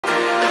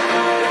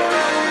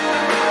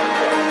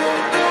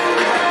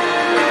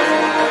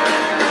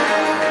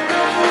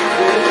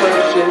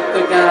worship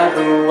the God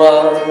who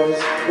was.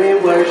 We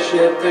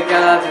worship the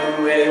God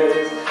who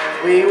is.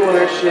 We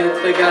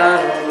worship the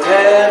God who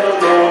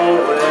evermore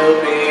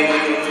will be.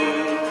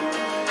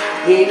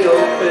 He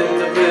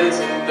opened the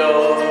prison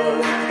door.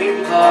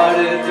 He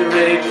parted the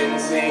raging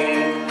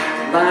sea.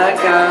 My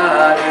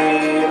God,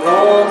 He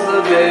holds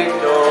the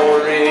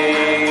victory.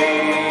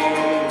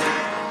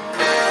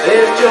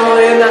 There's joy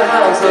in the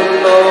house of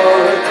the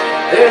Lord.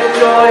 There's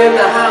joy in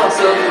the house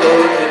of the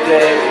Lord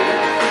today.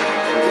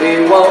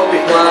 We won't be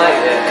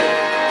quiet.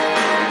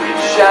 We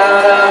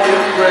shout out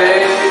your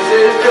praise.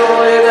 There's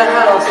joy in the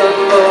house of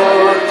the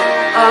Lord.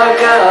 Our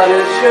God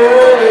is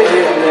surely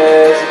in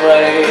this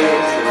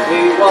place. And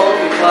we won't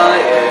be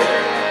quiet.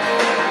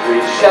 We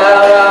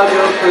shout out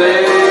your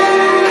praise.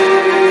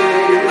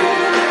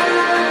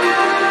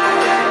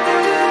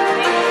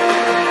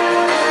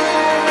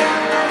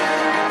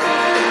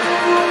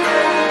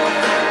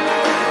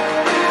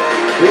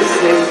 We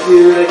sing to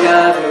the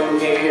God who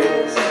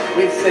heals.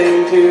 We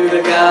sing to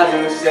the God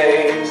who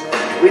saves.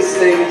 We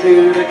sing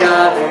to the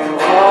God who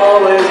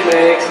always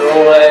makes a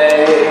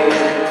way.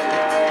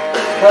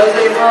 'Cause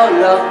He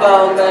hung up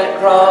on that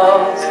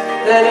cross,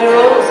 then He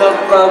rose up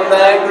from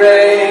that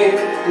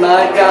grave.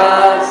 My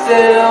God,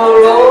 still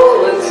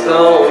rolling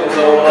stones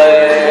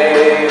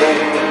away.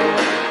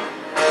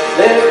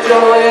 There's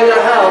joy in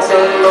the house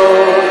of the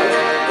Lord.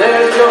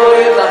 There's joy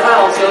in the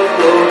house of the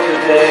Lord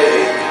today.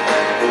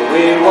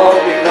 We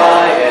won't be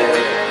quiet.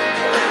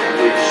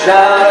 We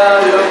shout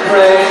out your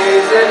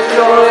praise. There's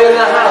joy in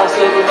the house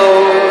of the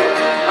Lord.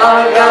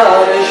 Our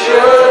God is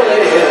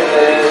surely in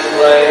this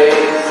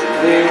place.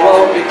 We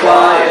won't be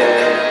quiet.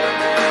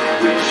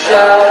 We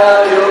shout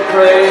out your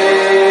praise.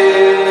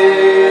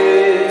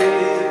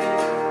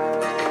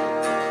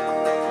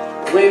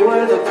 We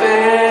were the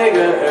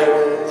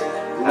beggars,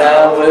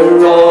 now we're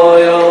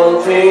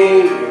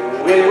royalty.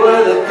 We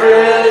were the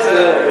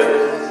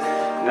prisoners,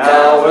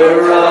 now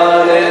we're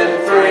running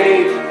free.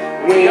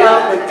 We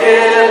are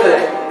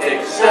forgiven,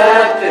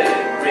 accepted,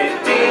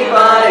 redeemed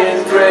by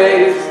His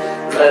grace.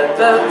 Let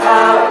the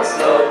house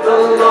of the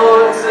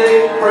Lord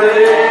sing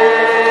praise.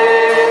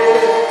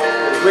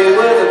 We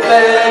were the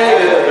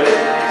beggars,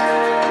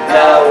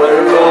 now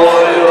we're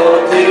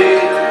royalty.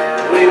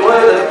 We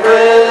were the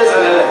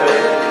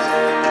prisoners,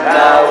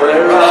 now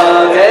we're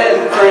running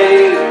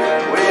free.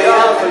 We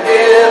are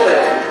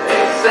forgiven,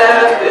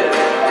 accepted,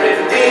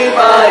 redeemed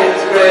by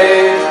His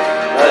grace.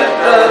 Let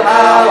the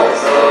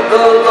house of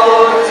the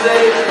Lord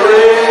sing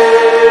praise.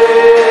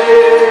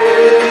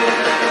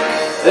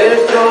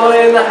 There's joy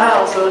in the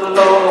house of the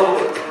Lord.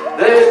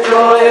 There's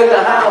joy in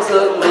the house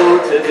of the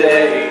Lord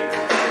today.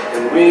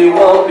 And we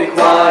won't be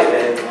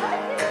quiet.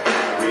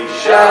 We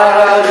shout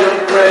out your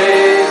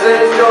praise.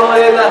 There's joy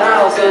in the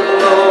house of the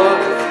Lord.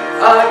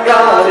 Our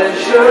God is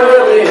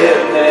surely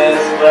in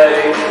this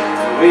place.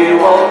 And we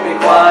won't be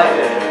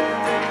quiet.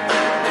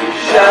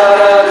 Shout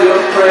out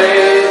your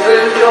praise.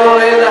 There's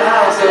joy in the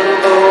house of the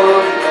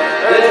Lord.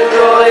 There's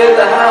joy in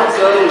the house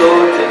of the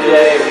Lord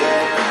today.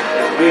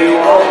 And we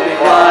won't be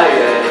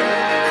quiet.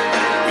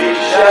 We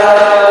shout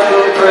out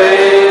your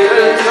praise.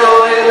 There's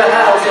joy in the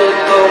house of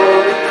the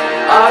Lord.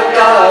 Our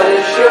God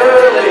is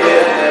surely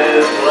in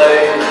this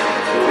place.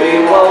 And we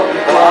won't be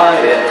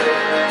quiet.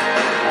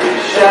 We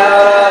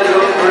shout out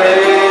your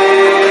praise.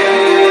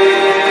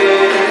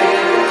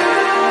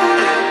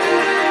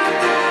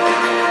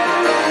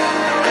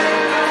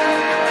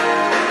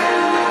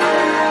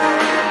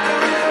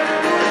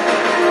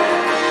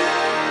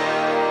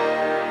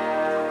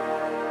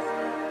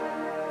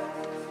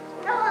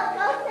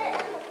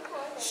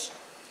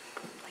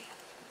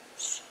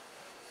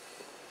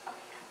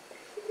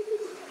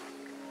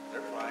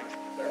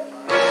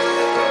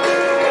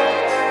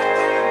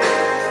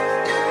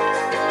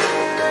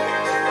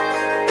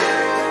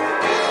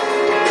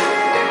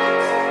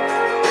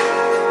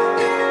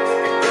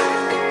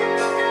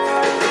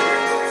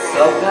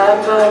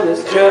 Sometimes on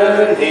this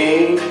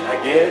journey, I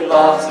get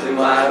lost in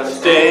my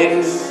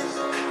mistakes.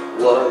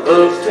 What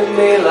looks to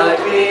me like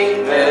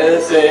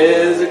weakness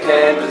is a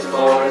canvas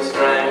for a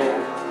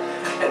strength.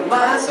 And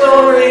my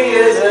story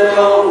isn't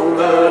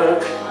over,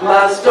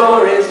 my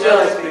story's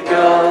just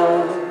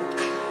begun.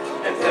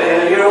 And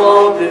failure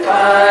won't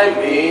define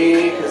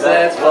me, 'cause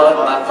that's what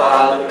my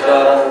Father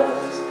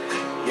does.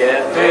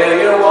 Yeah,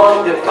 failure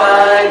won't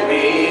define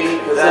me,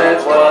 'cause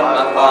that's what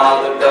my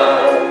Father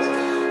does.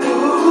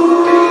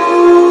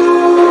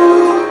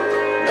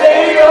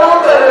 Lay your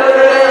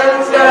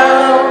burdens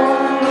down.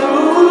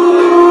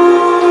 Ooh,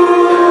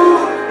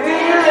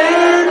 here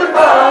in the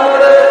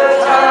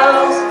Father's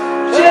house.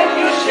 Check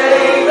your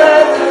shame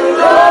at the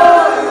door,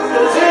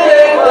 'cause it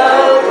ain't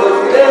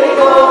welcome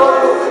anymore.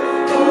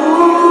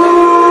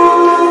 Ooh,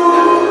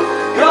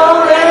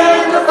 you're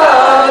in the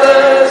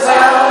Father's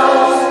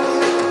house.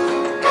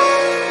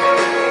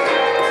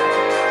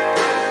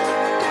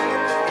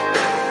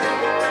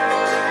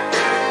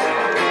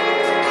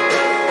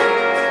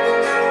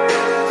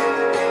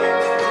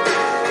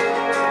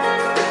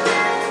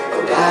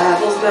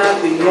 Not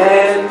the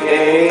end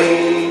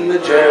game, the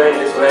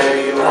journey's where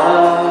you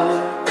are.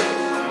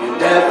 You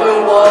never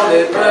want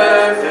it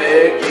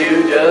perfect,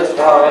 you just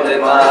wanted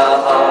my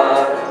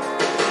heart.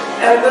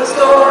 And the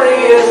story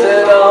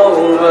isn't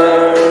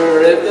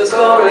over if the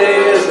story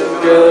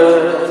isn't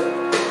good.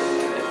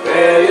 And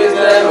failure's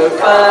never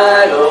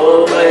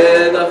final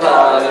when the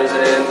Father's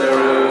in the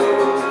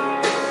room.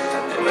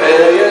 And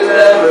failure's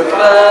never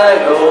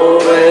final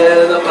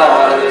when the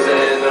Father's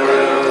in the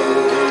room.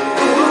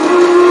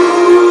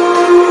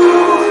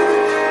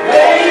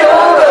 May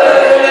your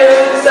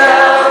burdens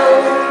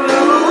down,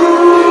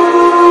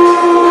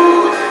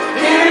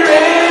 here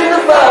in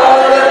the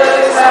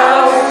Father's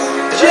house.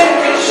 Check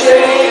your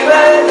shame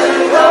and the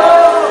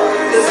door,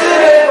 'cause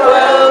it ain't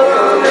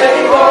welcome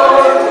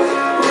anymore.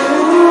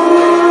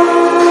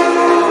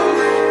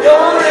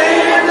 You're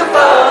in the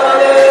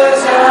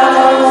Father's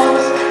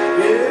house.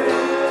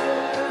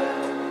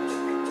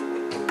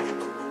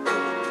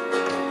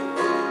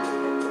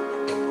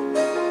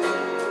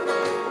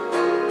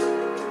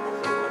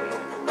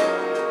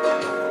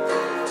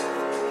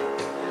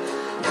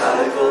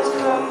 Prodigals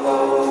come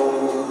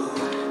home,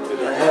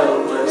 with a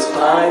helpless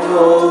find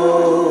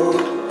hope.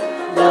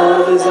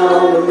 Love is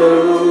on the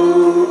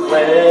move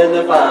when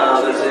the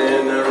Father's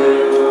in the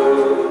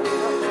room.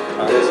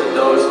 Prison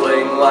doors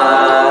swing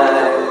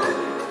wide,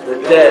 the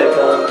dead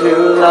come to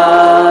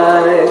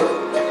life.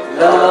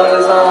 Love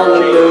is on the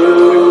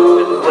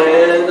move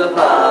when the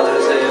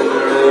Father's in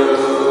the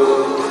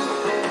room.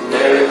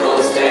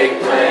 Miracles take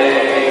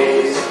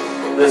place,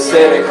 the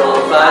cynical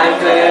find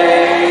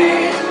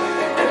faith.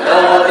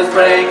 Love is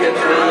breaking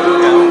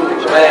through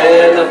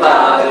when the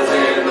Father's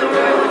in the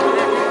room.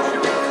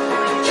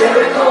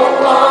 Jericho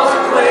walls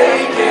are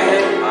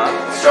quaking,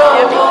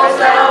 strongholds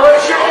now are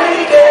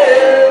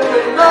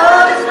shaking.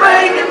 Love is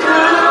breaking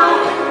through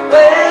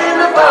when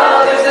the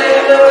Father's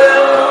in the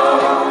room.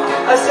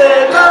 I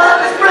said love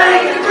is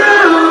breaking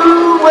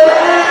through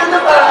when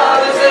the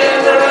Father's in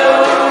the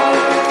room.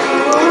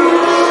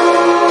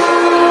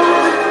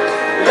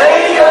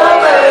 Lay your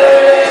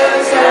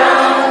burdens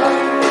down.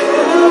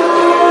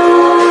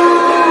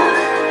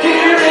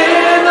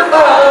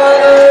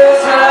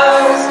 Father's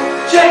house,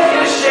 check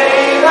your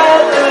shame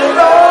at the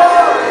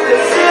door,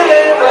 'cause it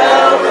ain't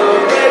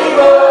welcome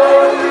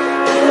anymore.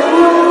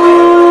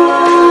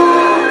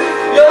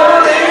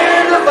 You're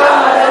in the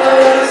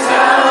Father's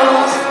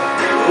house,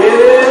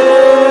 yeah.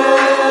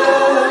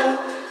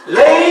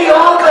 Lay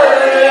your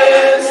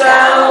burdens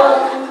down,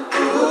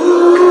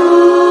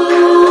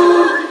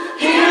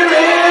 here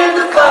in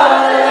the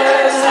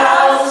Father's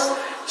house.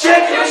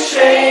 Check your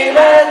shame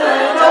at the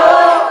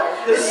door,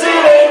 'cause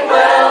it ain't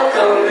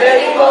welcome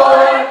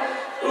anymore.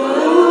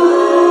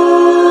 Ooh,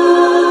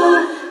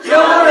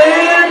 you're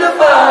in the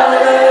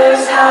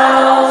Father's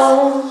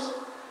house.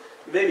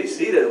 You may be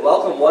seated.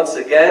 Welcome once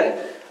again.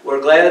 We're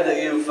glad that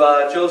you've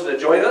chosen to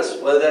join us,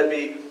 whether that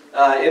be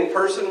in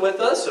person with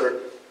us or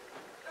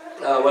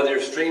whether you're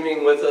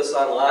streaming with us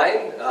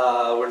online.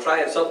 We're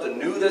trying something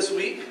new this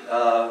week.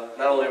 Not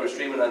only are we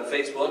streaming on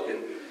Facebook,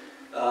 and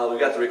we've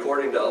got the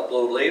recording to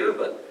upload later,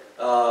 but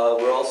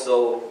we're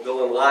also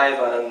going live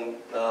on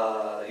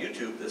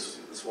YouTube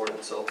this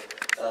morning, so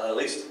at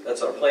least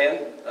that's our plan.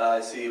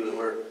 I see that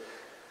we're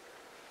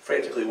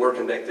frantically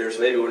working back there, so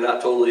maybe we're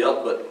not totally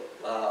up, but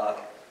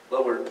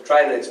we're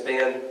trying to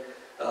expand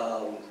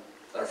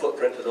our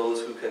footprint to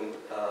those who can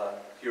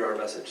hear our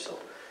message. So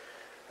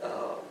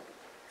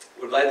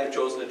we're glad you've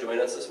chosen to join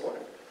us this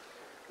morning.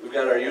 We've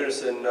got our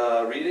unison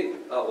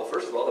reading. Well,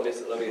 first of all, let me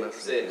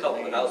say a couple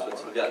of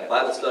announcements. We've got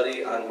Bible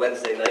study on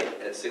Wednesday night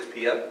at 6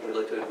 p.m. We'd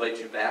like to invite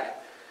you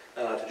back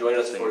to join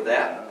us for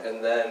that.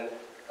 And then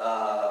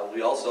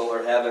we also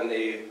are having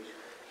a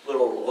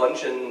little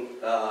luncheon,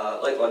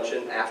 light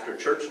luncheon after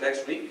church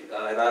next week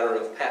in honor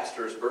of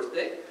Pastor's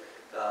birthday.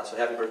 So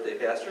happy birthday,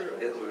 Pastor.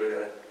 We're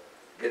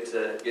going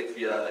to get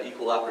you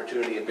equal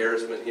opportunity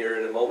embarrassment here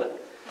in a moment.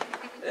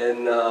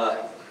 And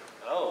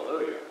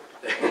hallelujah.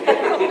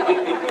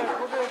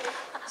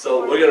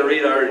 So we're going to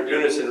read our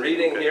unison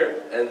reading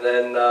here, and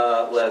then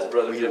we'll ask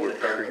Brother Jim to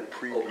come and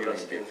open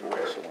us in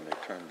prayer. So when they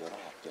turned it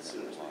off, then As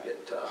soon as we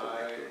get turn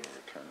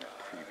that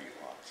preview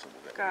off. So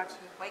we'll Gotcha.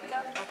 Wake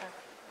up. Okay.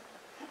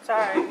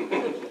 Sorry.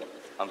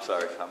 I'm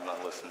sorry, I'm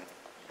not listening.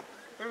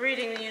 We're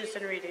reading the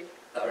unison reading.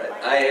 All right.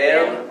 I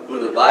am who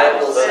the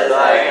Bible says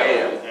I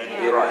am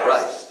in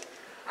Christ.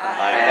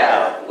 I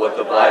have what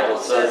the Bible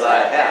says I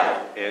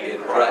have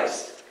in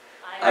Christ.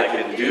 I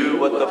can do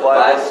what the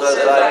Bible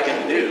says I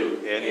can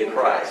do in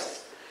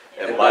Christ.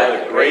 And by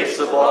the grace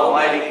of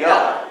Almighty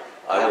God,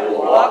 I will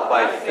walk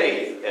by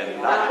faith and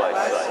not by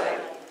sight.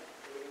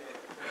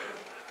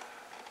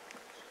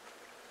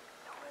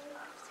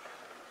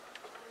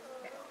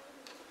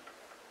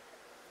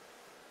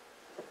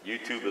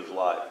 YouTube is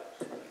live.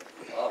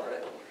 All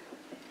right.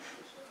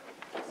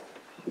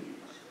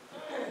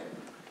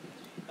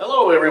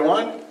 Hello,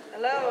 everyone.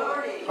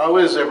 Hello. How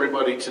is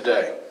everybody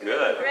today?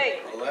 Good.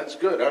 Great. Well, that's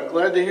good. I'm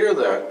glad to hear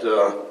that.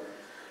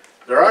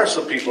 There are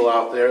some people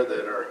out there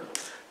that are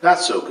not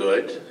so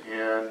good,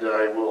 and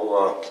I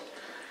will.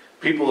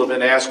 People have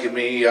been asking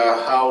me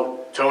how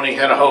Tony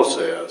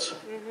Hinojosa is.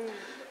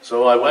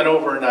 So I went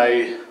over and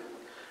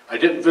I I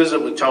didn't visit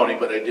with Tony,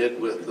 but I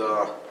did with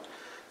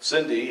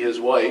Cindy, his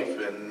wife,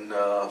 and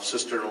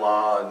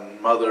sister-in-law, and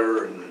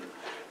mother, and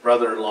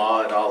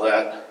brother-in-law, and all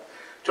that.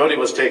 Tony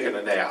was taking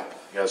a nap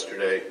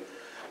yesterday.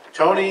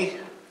 Tony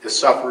is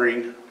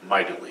suffering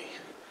mightily.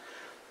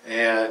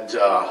 And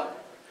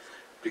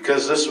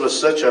because this was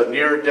such a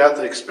near-death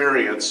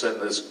experience in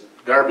this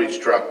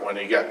garbage truck when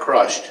he got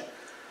crushed,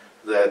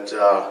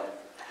 that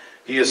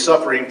he is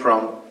suffering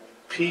from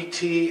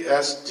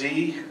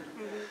PTSD,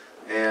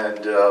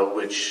 and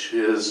which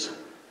is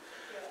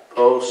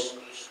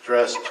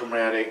post-stress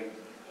traumatic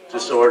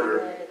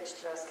disorder.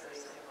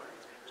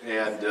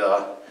 And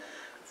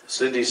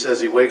Cindy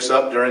says he wakes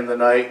up during the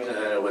night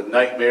with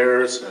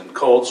nightmares and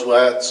cold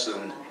sweats,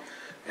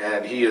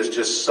 and he is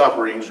just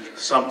suffering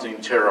something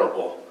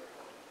terrible.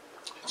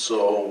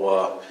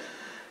 So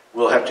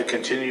we'll have to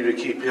continue to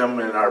keep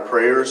him in our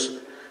prayers.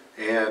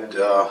 And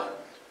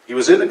he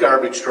was in a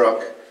garbage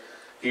truck.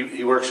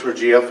 He works for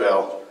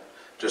GFL,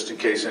 just in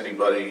case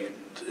anybody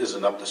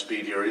isn't up to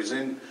speed here. He's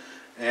in,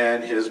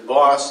 and his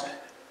boss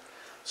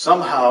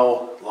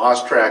somehow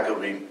lost track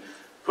of him,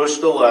 pushed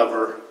the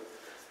lever,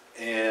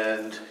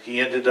 and he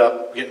ended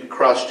up getting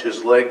crushed.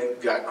 His leg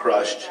got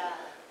crushed,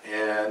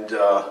 and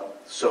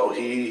so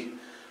he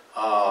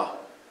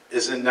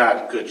is in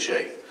not good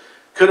shape.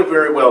 Could have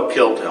very well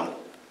killed him,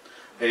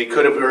 and he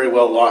could have very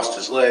well lost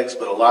his legs,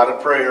 but a lot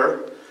of prayer,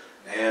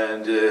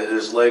 and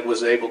his leg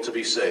was able to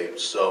be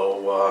saved.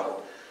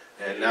 So,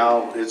 and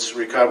now it's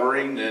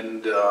recovering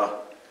and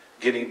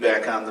getting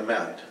back on the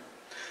mend.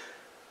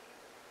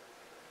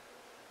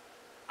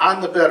 On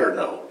the better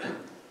note,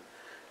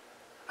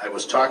 I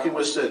was talking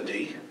with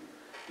Cindy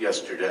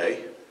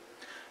yesterday,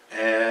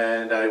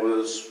 and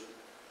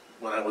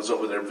when I was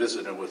over there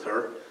visiting with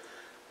her,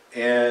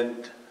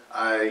 and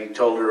I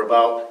told her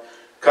about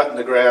cutting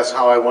the grass,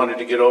 how I wanted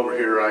to get over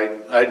here.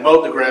 I'd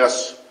mowed the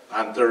grass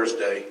on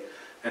Thursday,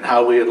 and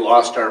how we had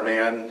lost our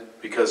man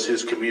because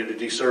his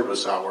community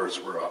service hours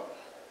were up.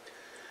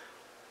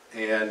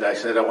 And I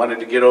said I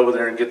wanted to get over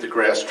there and get the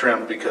grass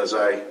trimmed because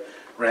I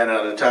ran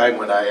out of time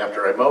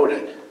after I mowed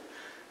it.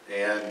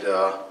 And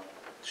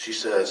she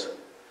says,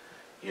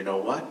 you know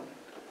what?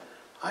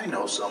 I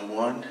know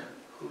someone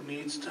who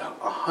needs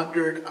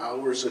 100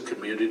 hours of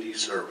community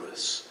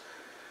service.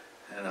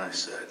 And I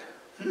said,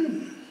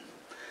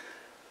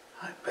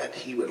 I bet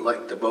he would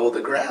like to mow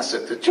the grass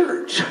at the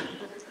church.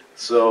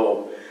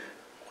 So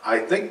I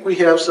think we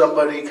have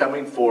somebody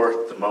coming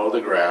forth to mow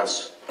the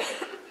grass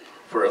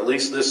for at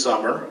least this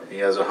summer. He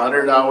has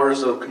 100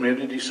 hours of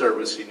community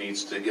service he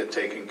needs to get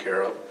taken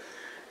care of.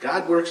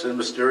 God works in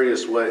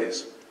mysterious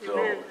ways.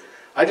 So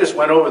I just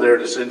went over there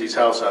to Cindy's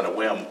house on a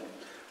whim.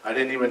 I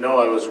didn't even know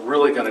I was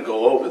really going to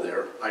go over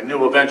there. I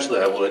knew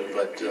eventually I would,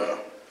 but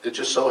it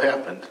just so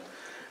happened.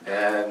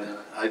 And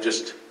I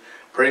just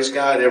praise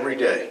God every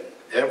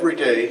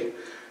day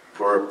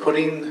for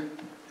putting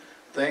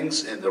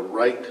things in the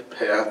right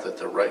path at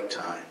the right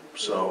time.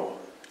 So,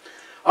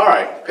 all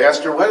right,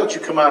 Pastor, why don't you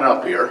come on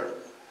up here?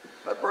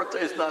 My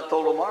birthday's not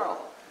till tomorrow.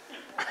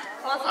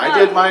 I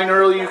did mine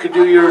early. You could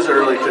do yours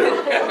early,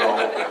 too.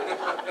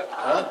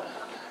 Huh?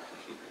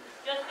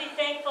 Just be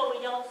thankful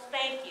we don't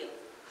spank you.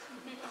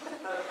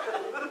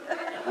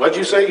 What'd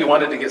you say? You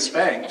wanted to get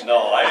spanked?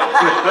 No, I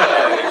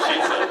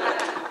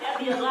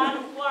That'd be a lot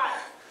of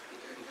swats.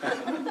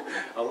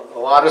 A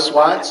lot of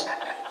swats?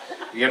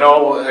 You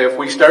know, if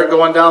we start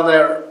going down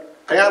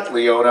that path,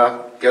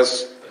 Leona,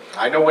 guess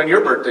I know when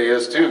your birthday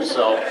is, too,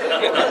 so.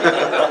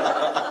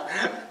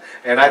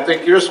 And I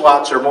think your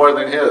swats are more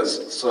than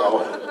his,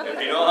 so. If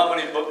you know how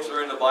many books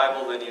are in the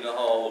Bible, then you know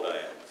how old I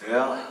am.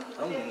 Yeah.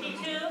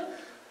 52?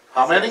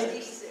 How many?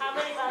 How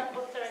many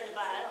books are in the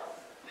Bible?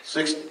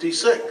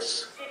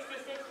 66.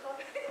 66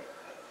 books?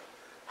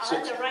 I'll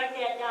have to write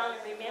that down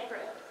and remember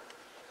it.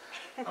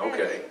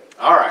 Okay.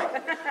 All right.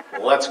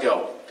 Well, let's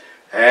go.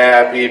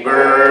 Happy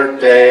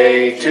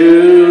birthday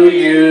to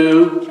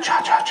you.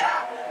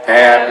 Cha-cha-cha.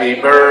 Happy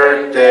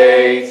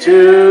birthday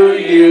to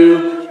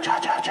you.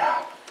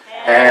 Cha-cha-cha.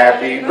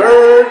 Happy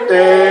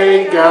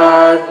birthday,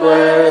 God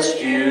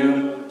bless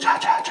you.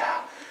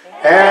 Cha-cha-cha.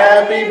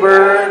 Happy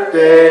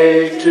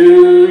birthday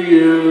to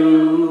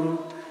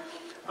you.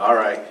 All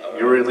right.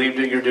 You're relieved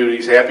of your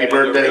duties. Happy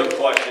birthday. The real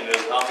question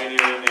is how many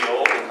are in the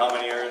old and how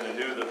many are in the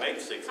new that make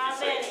 66? How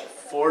many?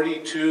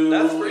 42.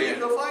 That's for you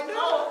to find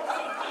out.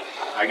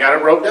 I got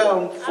it wrote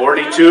down.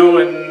 42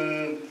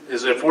 and,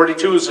 is it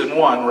 42 is in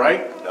one,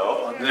 right?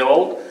 No. The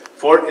old?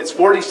 It's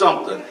 40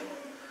 something.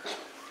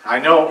 I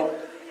know.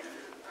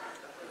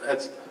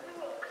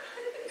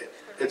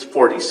 It's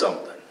 40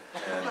 something.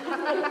 That's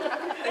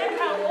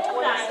how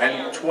old I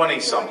am. And 20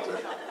 something.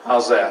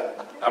 How's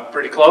that? I'm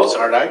pretty close,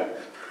 aren't I?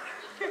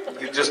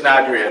 You just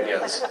nod your head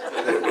yes.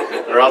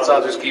 Or else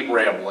I'll just keep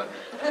rambling.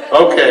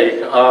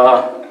 Okay.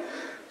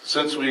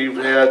 Since we've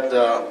had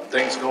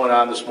things going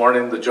on this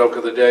morning, the joke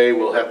of the day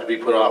will have to be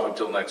put off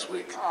until next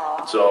week.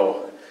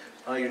 So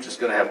you're just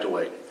going to have to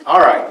wait. All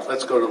right,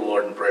 let's go to the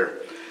Lord in prayer.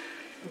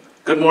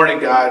 Good morning,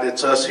 God.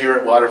 It's us here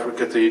at Waterford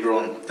Cathedral,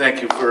 and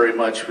thank you very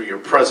much for your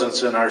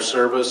presence in our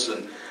service.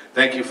 And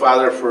Thank you,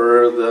 Father,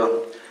 for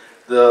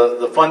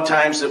the fun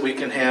times that we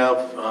can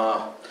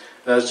have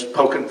as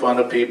poking fun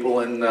of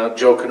people and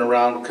joking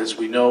around, because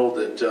we know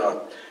that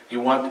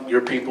you want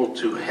your people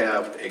to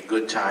have a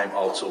good time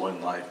also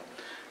in life.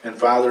 And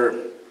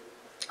Father,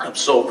 I'm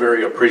so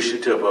very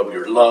appreciative of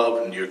your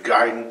love and your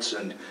guidance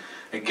and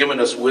giving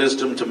us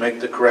wisdom to make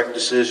the correct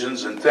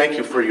decisions. And thank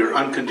you for your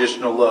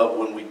unconditional love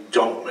when we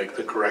don't make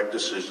the correct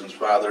decisions,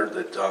 Father,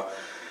 that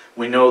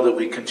we know that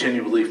we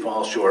continually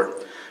fall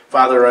short.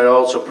 Father, I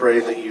also pray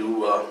that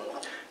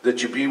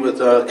you be with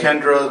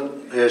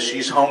Kendra as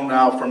she's home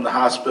now from the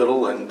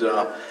hospital, and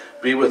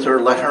be with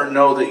her. Let her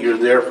know that you're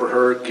there for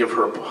her. Give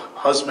her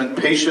husband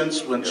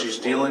patience when he's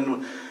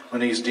dealing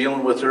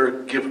with her.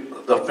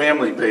 Give the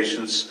family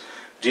patience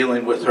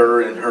dealing with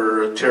her and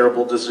her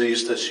terrible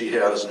disease that she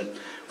has. And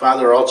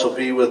Father, also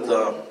be with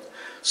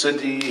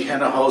Cindy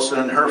Hinojosa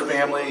and her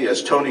family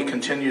as Tony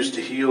continues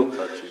to heal.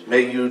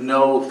 May you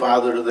know,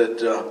 Father,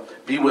 that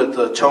be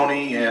with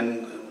Tony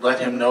and let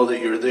him know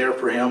that you're there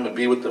for him, and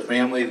be with the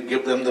family.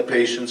 Give them the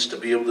patience to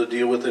be able to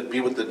deal with it.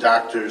 Be with the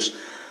doctors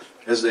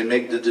as they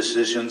make the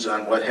decisions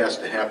on what has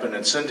to happen.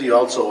 And Cindy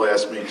also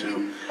asked me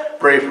to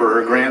pray for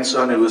her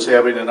grandson who is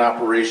having an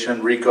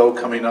operation, Rico,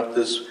 coming up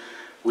this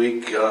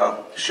week.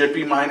 Should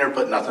be minor,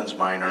 but nothing's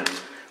minor.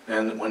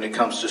 And when it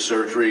comes to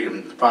surgery,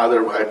 and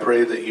Father, I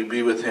pray that you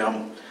be with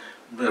him.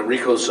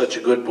 Rico's such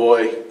a good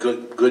boy,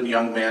 good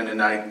young man,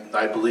 and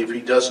I believe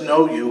he does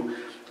know you,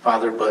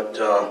 Father,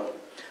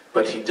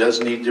 but he does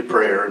need your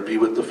prayer, and be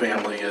with the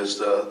family as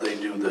they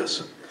do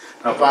this.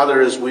 Now,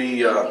 Father, as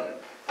we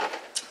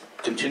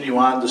continue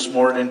on this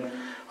morning,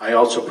 I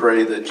also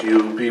pray that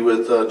you be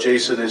with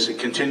Jason as he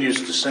continues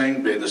to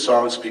sing. May the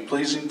songs be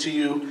pleasing to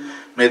you.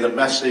 May the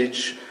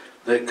message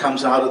that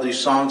comes out of these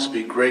songs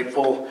be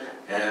grateful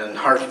and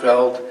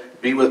heartfelt.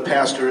 Be with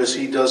Pastor as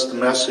he does the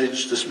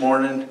message this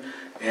morning.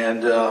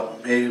 And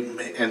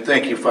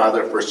thank you,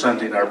 Father, for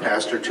sending our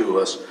pastor to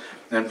us.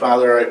 And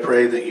Father, I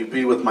pray that you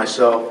be with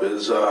myself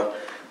as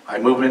I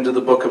move into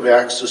the book of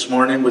Acts this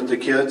morning with the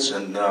kids.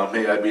 And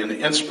may I be an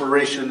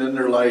inspiration in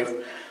their life.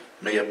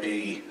 May it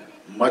be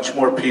much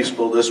more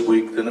peaceful this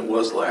week than it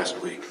was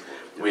last week.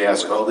 We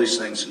ask all these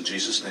things in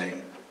Jesus'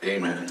 name.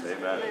 Amen.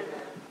 Amen.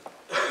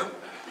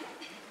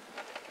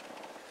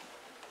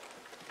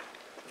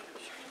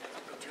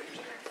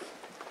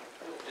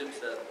 Jim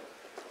said,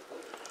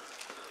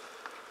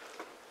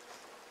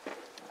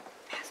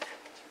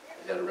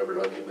 I gotta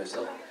remember to unmute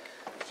myself.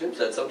 Jim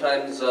said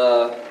sometimes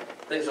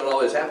things don't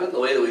always happen the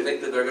way that we think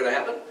that they're going to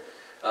happen,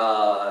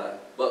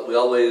 but we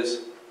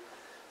always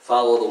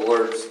follow the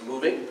Lord's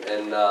moving.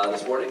 And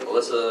this morning,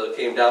 Alyssa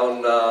came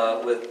down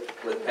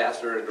with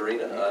Pastor and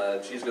Dorina,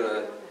 and she's going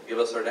to give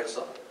us our next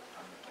song.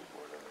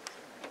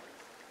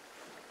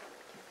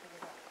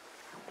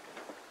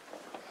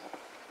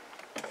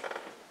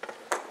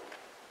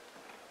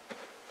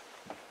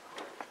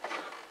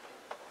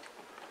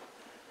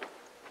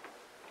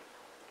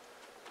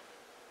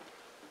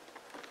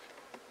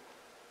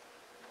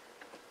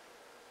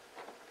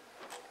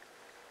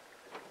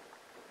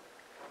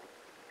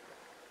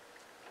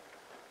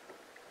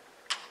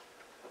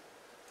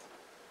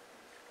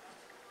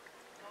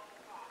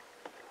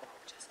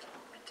 Just a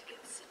moment to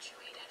get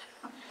situated.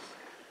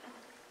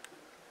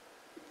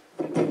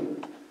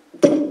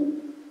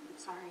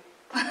 Sorry.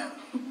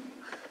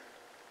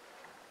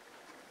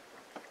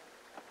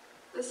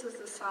 This is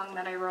the song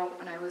that I wrote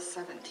when I was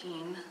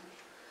 17.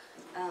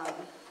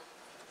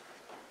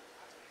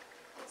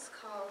 It's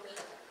called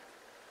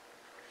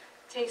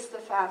Taste the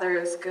Father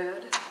is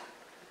Good.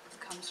 It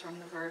comes from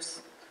the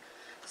verse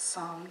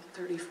Psalm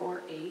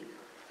 34:8.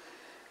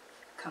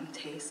 Come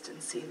taste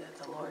and see that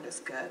the Lord is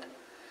good.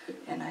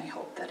 And I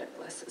hope that it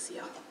blesses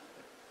you.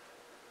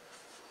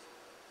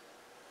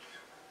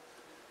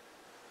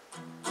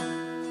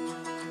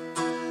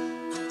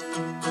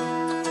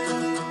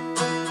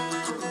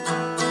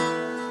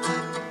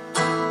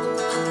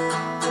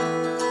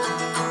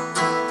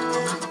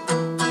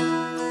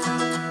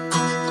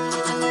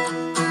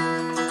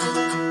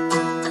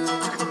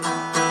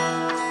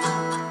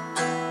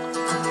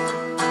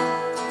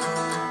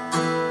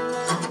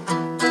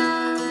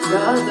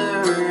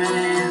 Brother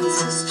and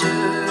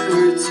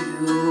sister,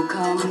 to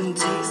come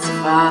taste the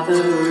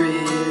Father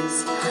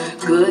is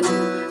good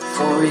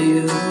for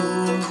you.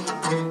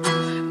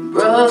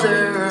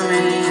 Brother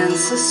and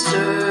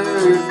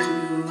sister,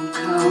 to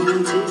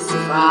come taste the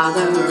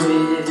Father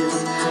is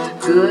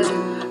good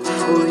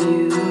for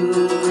you.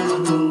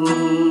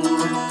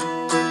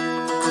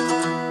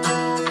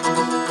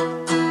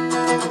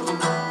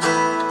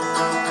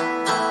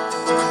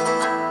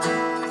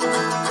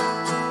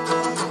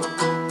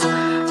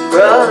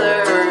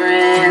 Brother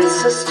and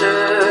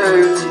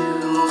sister, to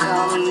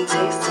come and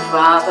taste the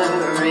Father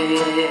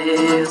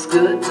is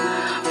good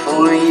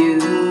for you.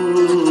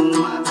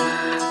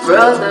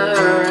 Brother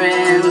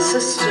and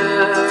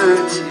sister,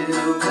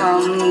 to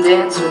come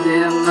dance with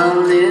him a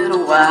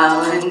little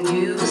while and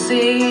you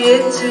see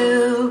it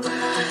too.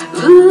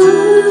 Ooh,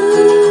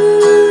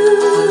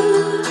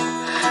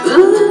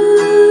 ooh.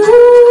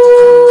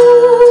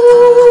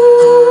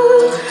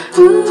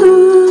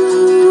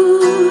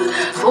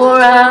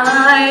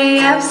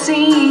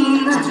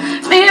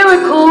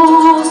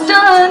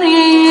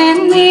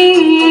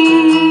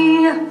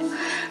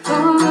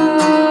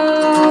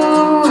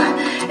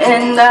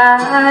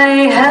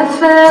 I have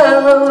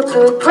felt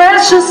the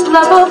precious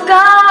love of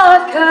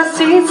God, 'cause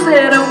He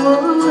said I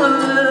would.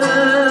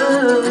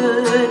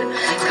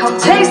 Come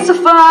taste the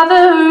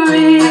Father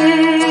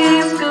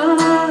is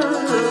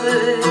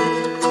good.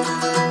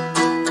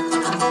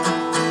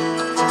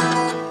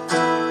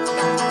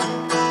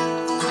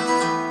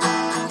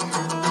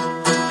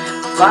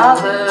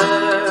 Father,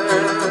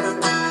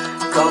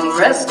 come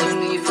rescue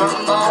me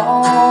from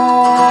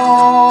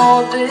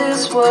all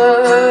this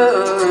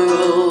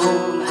world.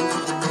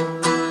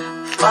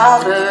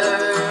 Father,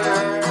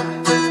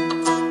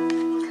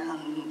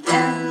 come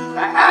bend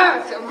my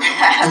heart and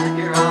wrap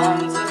your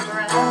arms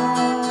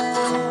around.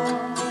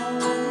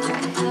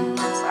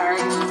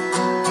 Sorry.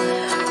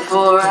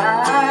 For I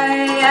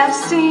have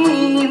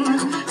seen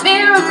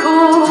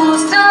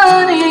miracles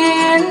done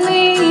in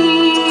me,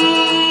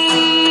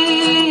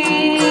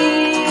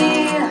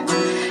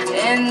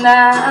 and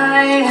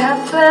I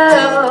have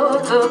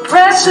felt the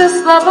precious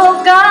love of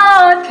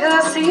God,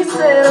 'cause He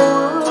said I would.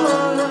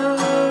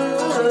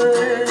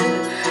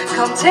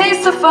 Come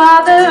taste the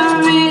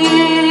Father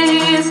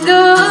is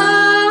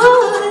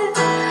good.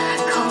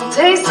 Come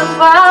taste the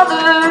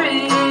Father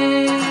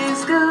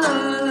is good.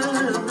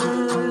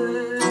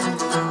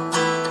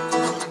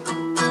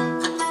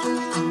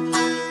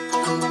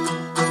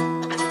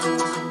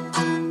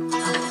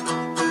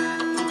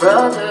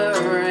 Brother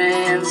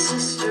and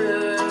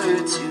sister,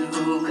 to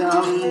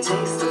come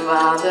taste the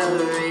Father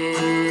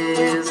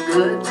is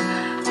good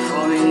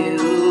for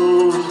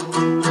you.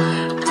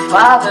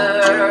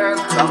 Father,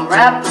 come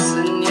wrap us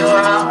in your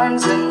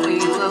arms and we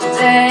will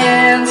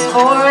dance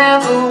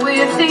forever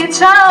with each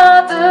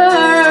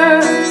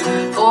other.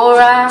 For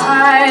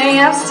I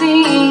have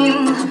seen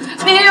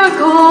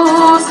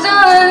miracles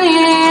done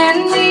in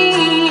me,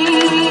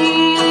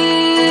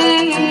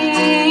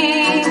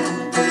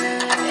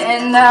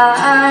 and I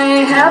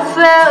have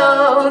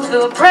felt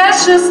the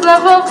precious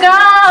love of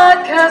God,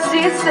 'cause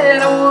He said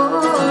I would.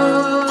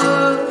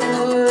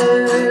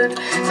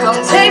 Come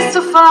taste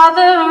the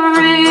Father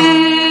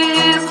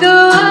is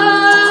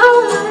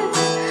good.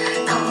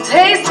 Come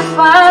taste the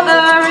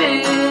Father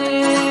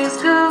is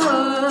good.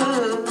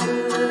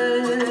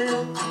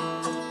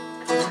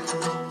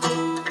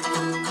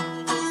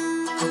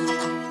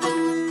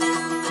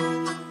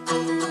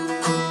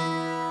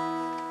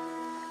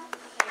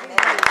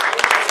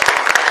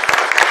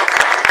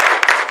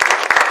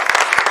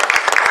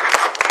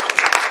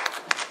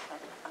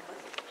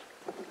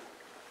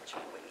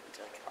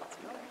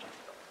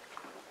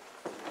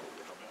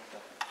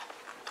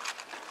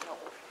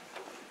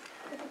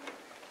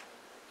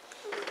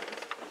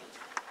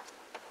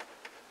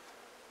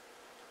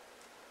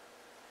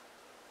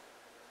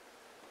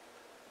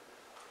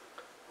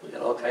 We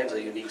got all kinds of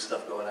unique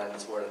stuff going on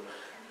this morning.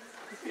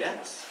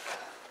 Yes.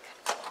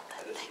 I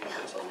just need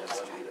this on this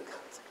one.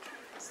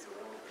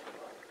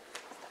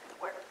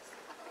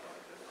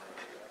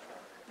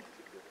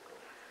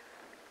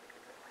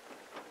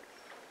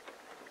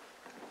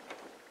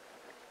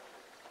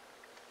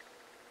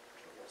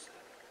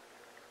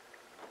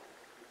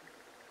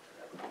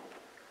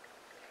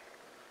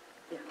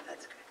 Yeah,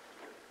 that's great.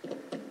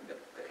 Yep,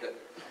 okay, good.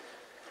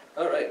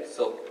 All right,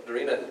 so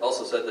Dorina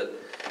also said that,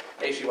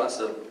 hey, she wants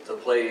to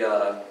play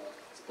a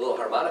little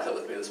harmonica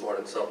with me this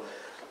morning, so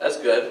that's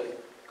good.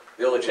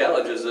 The only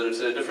challenge is that it's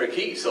in a different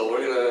key, so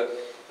we're gonna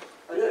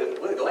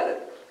go at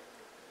it.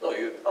 Oh,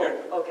 you're,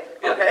 Okay.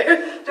 yeah.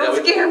 Okay. Don't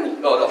scare me.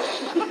 No.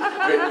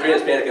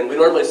 Dorina's panicking. We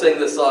normally sing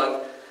this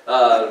song,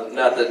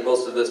 not that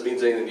most of this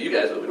means anything to you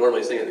guys, but we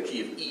normally sing in the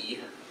key of E.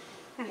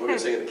 We're gonna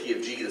sing in the key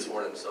of G this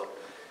morning, so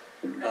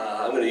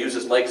I'm gonna use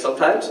this mic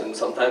sometimes, and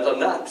sometimes I'm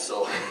not,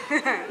 so.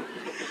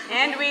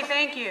 And we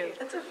thank you.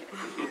 That's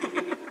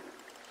okay.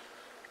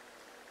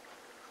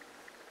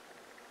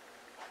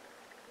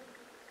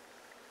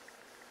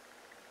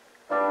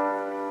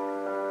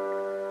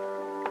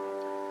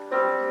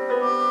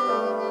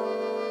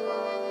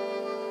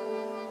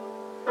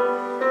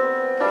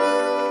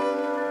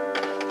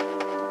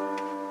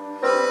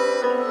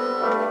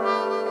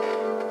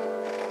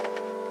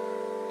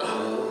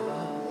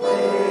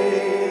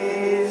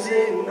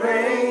 Amazing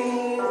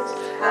grace,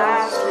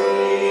 how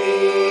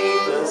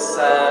sweet the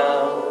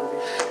sound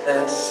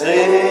that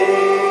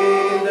saved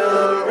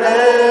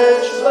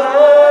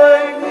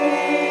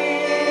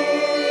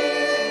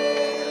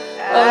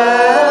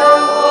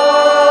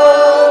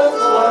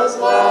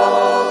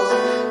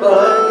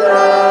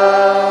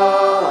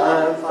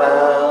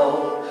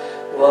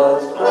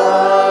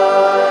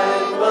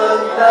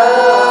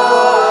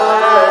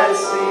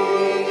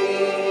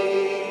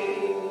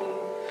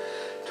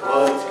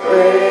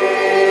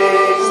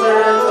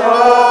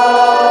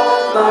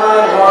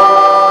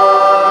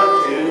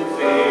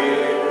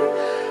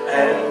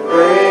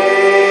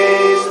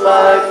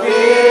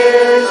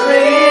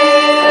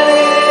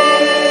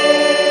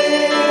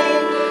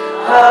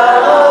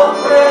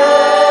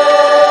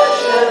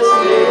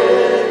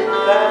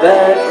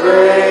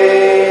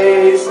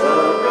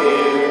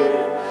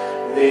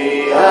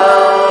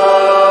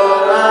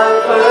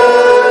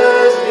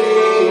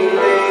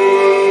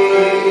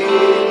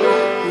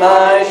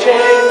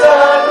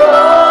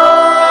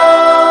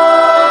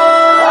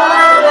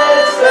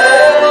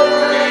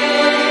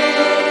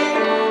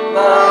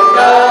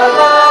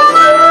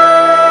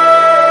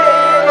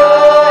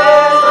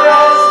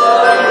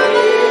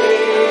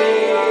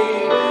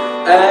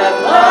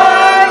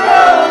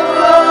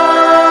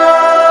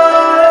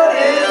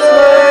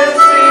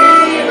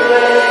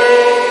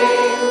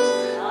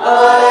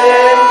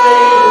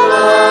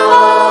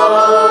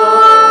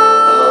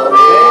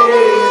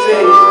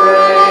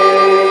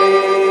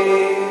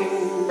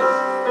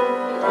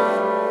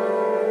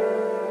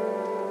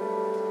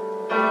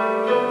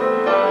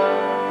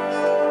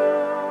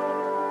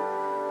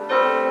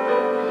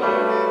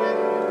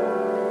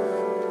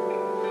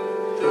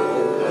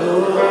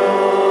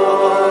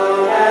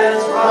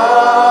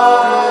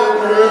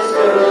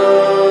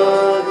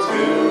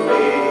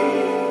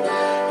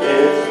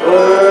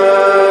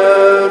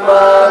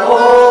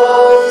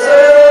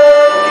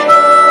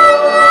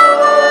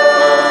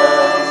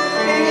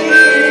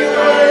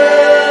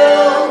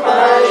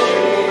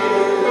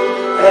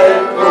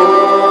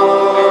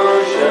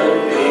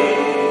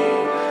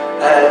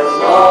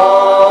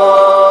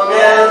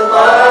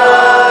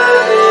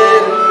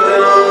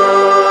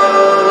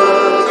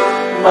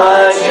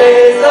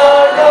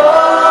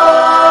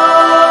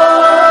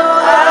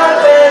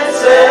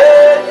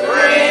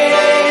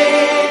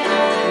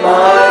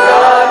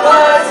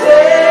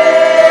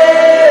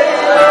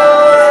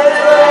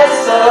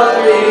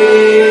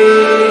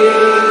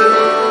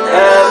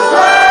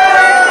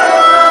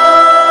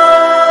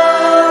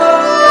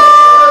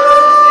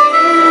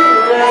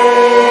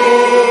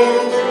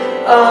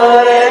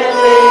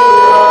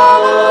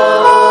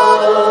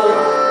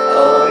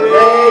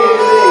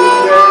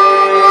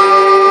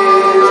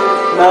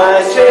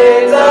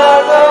chains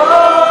are gone.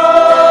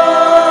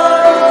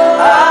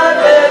 I've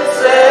been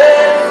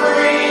set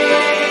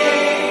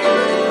free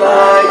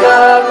by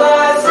God,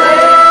 my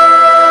Savior,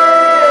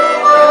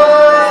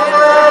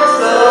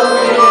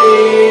 ransomed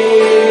me.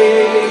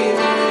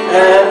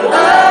 And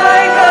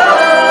I know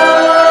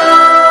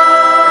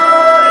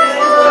His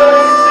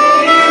mercy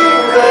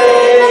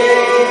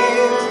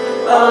reigns,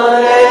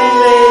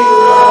 unending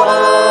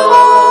love,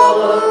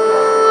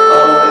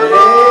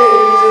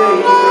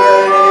 amazing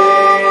grace.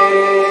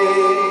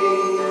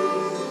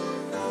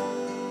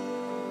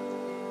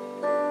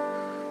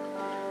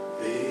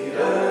 The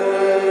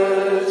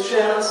earth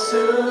shall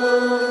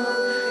soon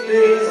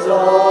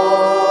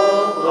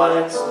dissolve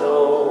like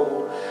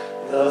snow,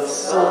 the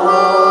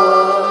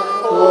sun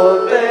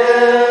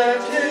forbear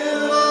to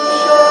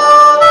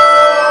shine,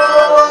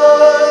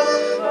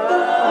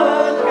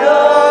 but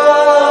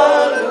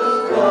God who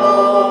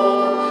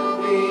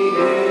called me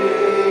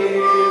here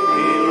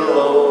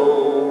below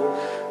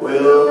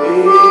will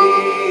be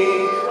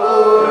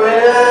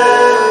forever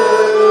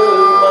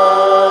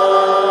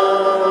mine,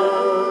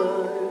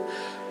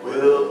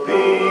 will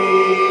be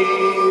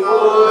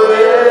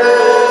forever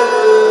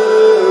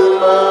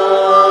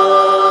mine.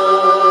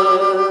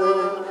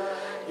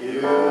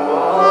 You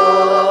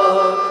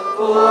are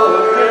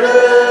forever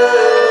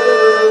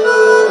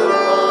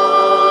mine.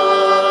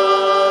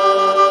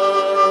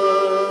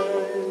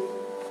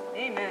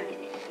 Amen.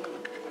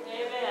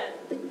 Amen.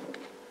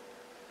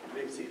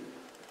 Big seat.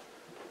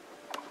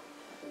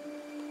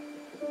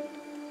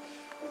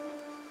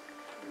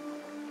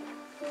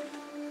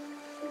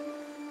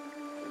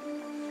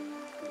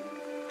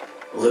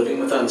 Living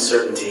with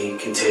uncertainty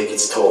can take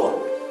its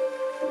toll.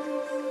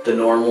 The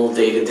normal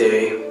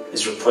day-to-day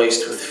is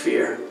replaced with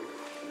fear,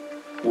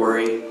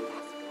 worry,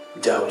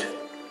 doubt.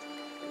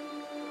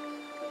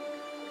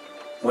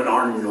 When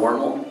our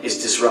normal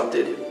is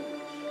disrupted,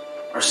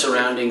 our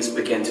surroundings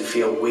begin to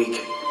feel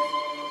weak,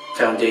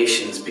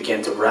 foundations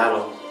begin to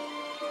rattle.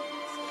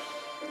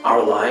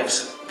 Our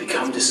lives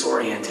become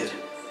disoriented.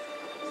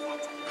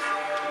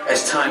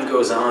 As time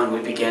goes on,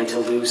 we begin to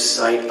lose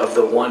sight of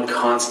the one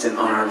constant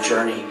on our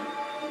journey,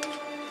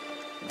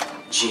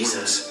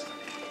 Jesus.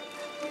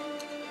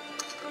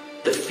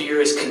 The fear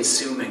is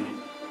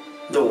consuming,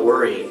 the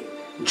worry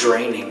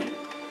draining,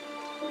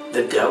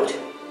 the doubt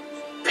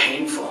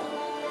painful.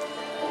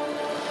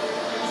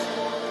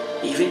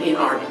 Even in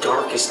our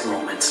darkest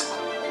moments,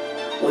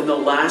 when the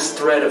last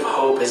thread of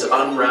hope has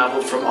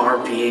unraveled from our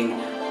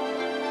being,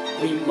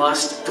 we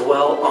must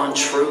dwell on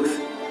truth.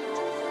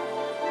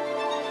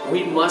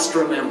 We must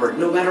remember,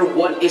 no matter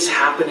what is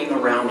happening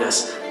around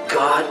us,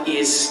 God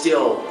is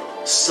still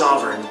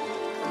sovereign.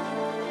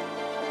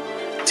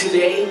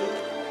 Today,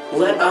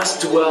 let us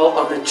dwell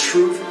on the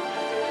truth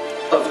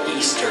of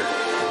Easter.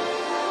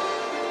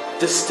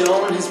 The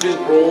stone has been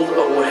rolled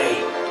away.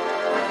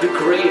 The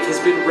grave has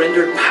been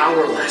rendered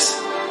powerless.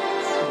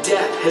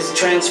 Death has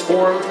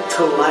transformed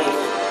to life.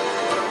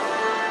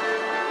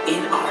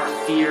 In our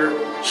fear,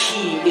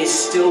 He is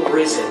still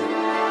risen.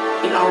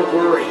 In our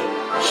worry,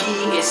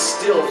 He is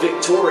still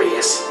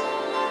victorious.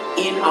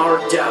 In our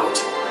doubt,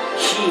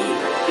 He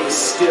is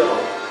still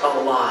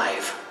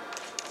alive.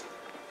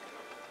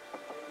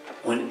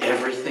 When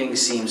everything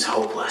seems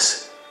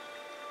hopeless,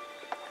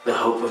 the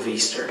hope of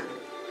Easter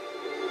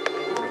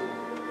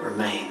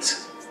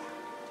remains.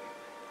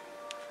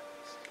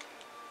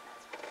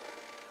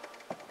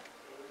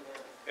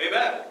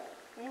 Amen.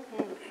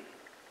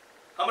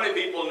 How many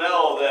people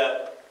know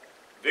that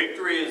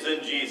victory is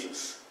in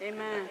Jesus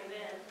Amen.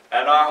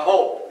 and our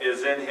hope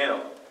is in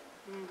Him?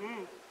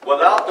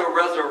 Without the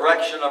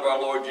resurrection of our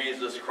Lord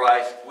Jesus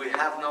Christ, we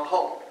have no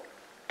hope.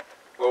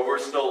 For we're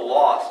still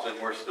lost and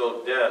we're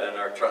still dead in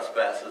our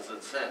trespasses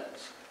and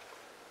sins.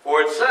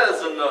 For it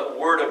says in the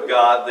Word of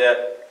God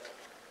that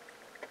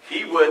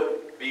He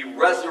would be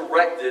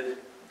resurrected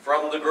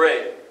from the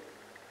grave.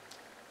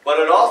 But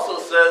it also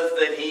says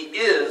that He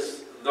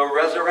is the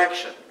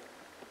resurrection.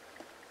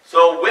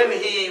 So when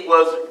He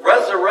was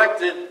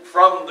resurrected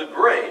from the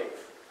grave,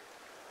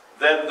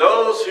 then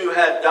those who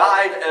had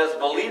died as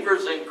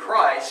believers in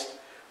Christ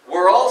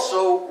were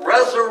also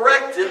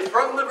resurrected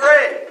from the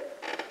grave.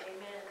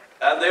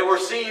 And they were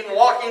seen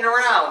walking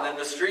around in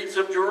the streets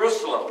of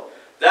Jerusalem.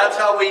 That's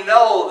how we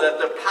know that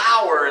the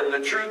power and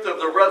the truth of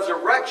the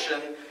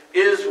resurrection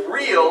is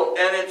real,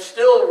 and it's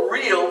still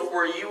real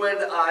for you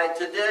and I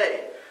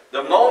today.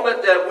 The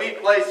moment that we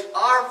place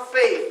our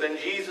faith in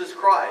Jesus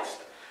Christ,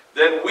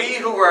 then we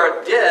who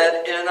are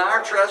dead in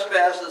our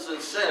trespasses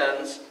and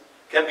sins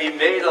can be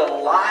made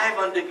alive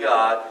unto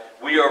God.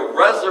 We are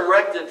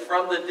resurrected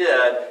from the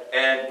dead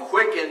and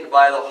quickened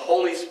by the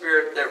Holy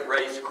Spirit that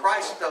raised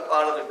Christ up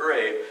out of the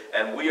grave.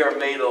 And we are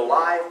made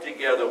alive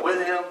together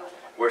with Him.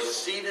 We're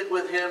seated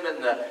with Him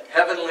in the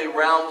heavenly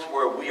realms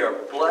where we are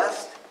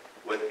blessed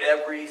with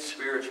every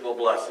spiritual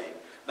blessing.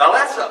 Now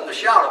that's something to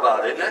shout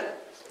about, isn't it?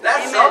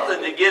 That's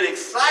something to get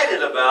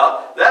excited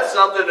about. That's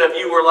something if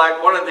you were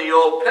like one of the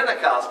old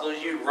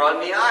Pentecostals, you'd run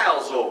the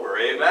aisles over.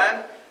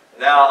 Amen?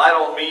 Now, I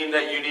don't mean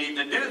that you need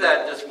to do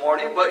that this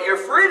morning, but you're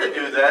free to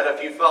do that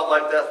if you felt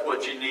like that's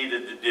what you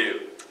needed to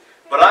do.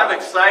 But I'm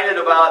excited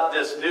about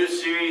this new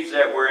series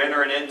that we're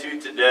entering into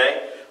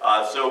today.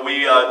 So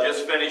we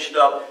just finished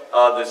up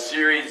the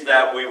series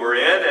that we were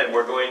in, and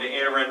we're going to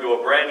enter into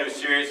a brand new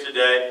series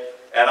today.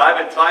 And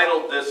I've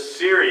entitled this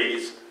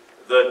series,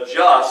 The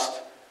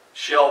Just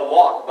Shall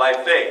Walk by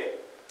Faith.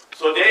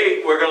 So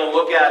today we're going to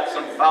look at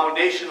some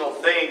foundational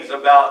things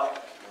about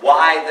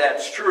why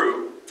that's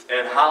true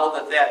and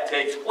how that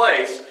takes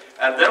place.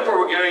 And then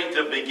we're going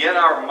to begin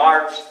our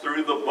march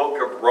through the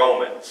book of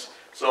Romans.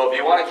 So if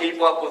you want to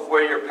keep up with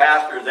where your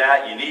pastor's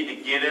at, you need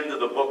to get into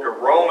the book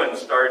of Romans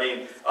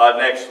starting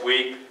next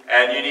week.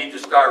 And you need to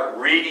start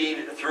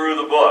reading through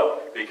the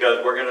book,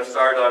 because we're going to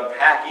start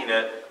unpacking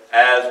it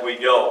as we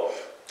go.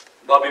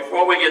 But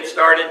before we get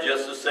started,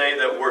 just to say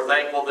that we're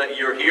thankful that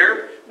you're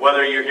here,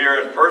 whether you're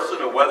here in person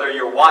or whether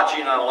you're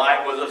watching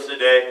online with us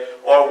today,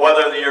 or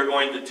whether you're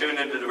going to tune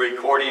into the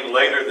recording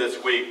later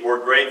this week.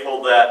 We're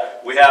grateful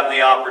that we have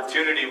the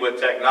opportunity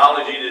with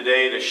technology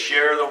today to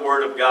share the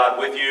Word of God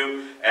with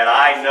you. And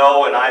I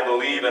know and I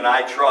believe and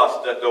I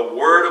trust that the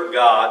Word of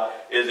God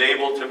is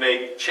able to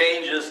make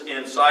changes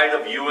inside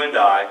of you and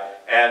I,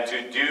 and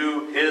to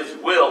do His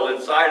will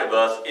inside of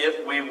us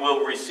if we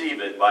will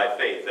receive it by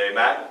faith.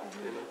 Amen?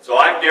 So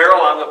I'm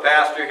Daryl. I'm the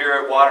pastor here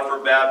at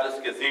Waterford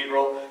Baptist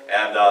Cathedral,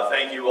 and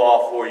thank you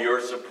all for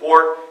your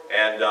support.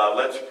 And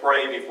let's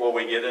pray before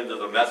we get into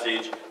the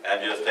message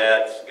and just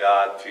ask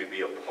God to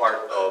be a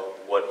part of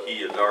what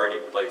He has already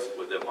placed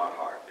within my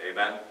heart.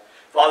 Amen.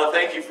 Father,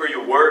 thank you for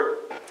your word.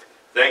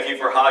 Thank you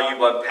for how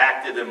you've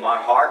unpacked it in my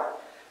heart.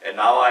 And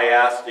now I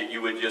ask that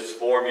you would just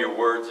form your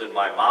words in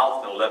my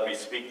mouth and let me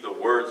speak the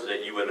words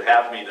that you would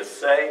have me to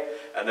say.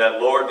 And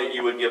that, Lord, that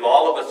you would give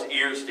all of us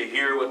ears to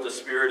hear what the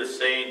Spirit is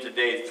saying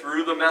today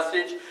through the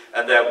message,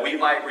 and that we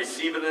might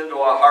receive it into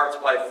our hearts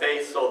by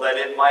faith so that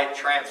it might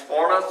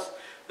transform us,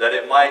 that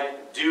it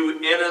might do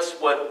in us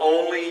what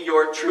only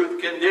your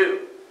truth can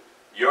do.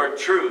 Your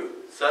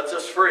truth sets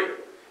us free.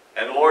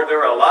 And Lord,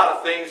 there are a lot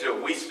of things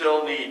that we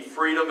still need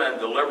freedom and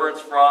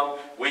deliverance from.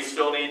 We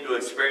still need to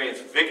experience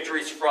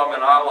victories from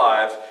in our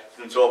lives.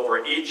 And so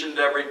for each and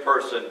every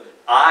person,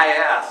 I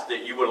ask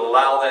that you would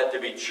allow that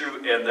to be true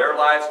in their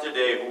lives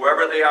today,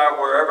 whoever they are,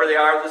 wherever they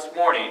are this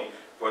morning,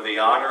 for the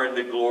honor and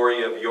the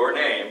glory of your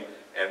name.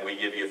 And we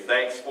give you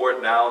thanks for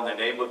it now in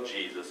the name of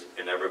Jesus.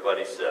 And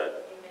everybody said,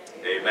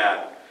 Amen.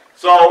 Amen.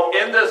 So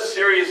in this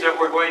series that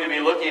we're going to be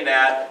looking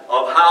at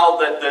of how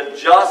that the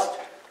just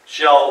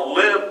shall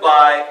live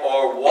by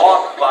or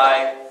walk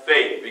by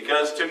faith.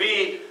 Because to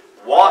me,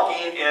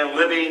 walking and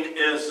living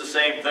is the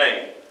same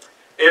thing.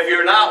 If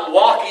you're not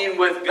walking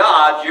with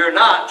God, you're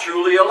not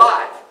truly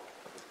alive.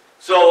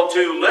 So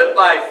to live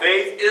by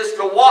faith is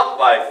to walk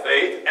by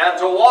faith, and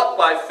to walk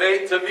by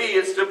faith to me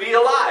is to be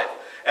alive.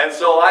 And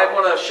so I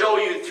want to show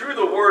you through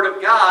the Word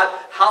of God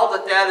how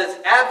that is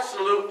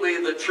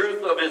absolutely the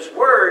truth of His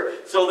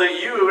Word, so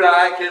that you and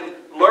I can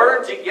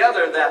learn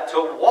together that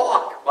to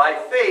walk by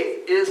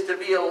faith is to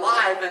be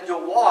alive and to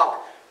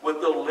walk with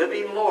the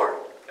living Lord.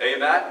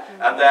 Amen?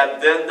 And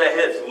that then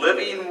His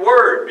living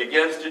Word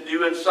begins to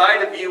do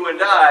inside of you and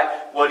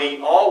I what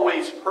He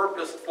always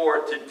purposed for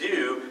it to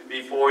do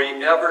before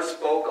He ever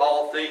spoke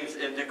all things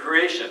into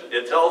creation.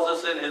 It tells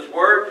us in His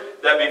Word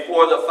that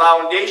before the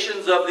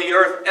foundations of the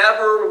earth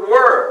ever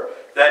were,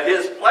 that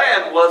His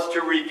plan was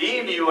to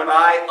redeem you and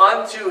I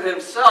unto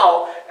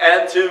Himself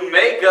and to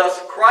make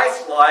us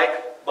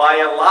Christ-like by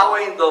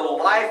allowing the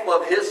life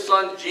of His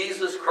Son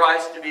Jesus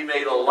Christ to be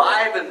made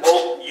alive in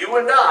both you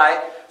and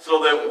I,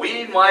 so that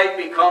we might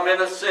become, in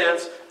a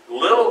sense,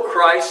 little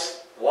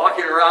Christs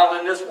walking around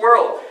in this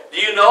world. Do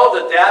you know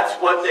that that's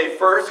what they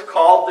first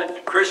called the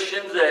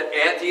Christians at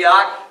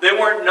Antioch? They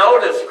weren't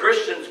known as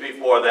Christians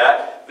before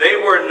that. They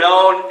were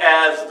known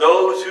as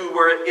those who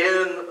were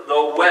in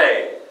the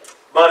way.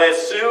 But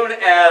as soon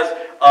as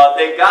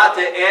they got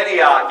to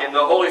Antioch and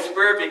the Holy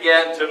Spirit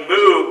began to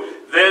move,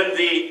 then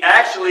the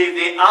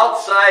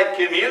outside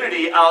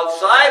community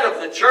outside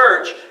of the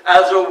church,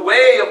 as a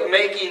way of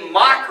making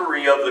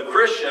mockery of the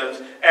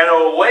Christians and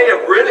a way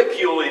of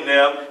ridiculing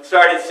them,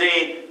 started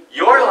saying,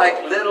 "You're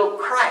like little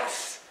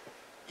Christ.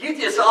 You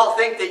just all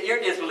think that you're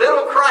just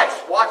little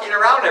Christ walking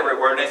around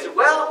everywhere." And they said,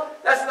 "Well,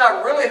 that's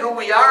not really who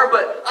we are,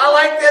 but I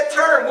like that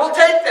term. We'll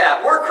take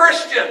that. We're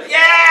Christians.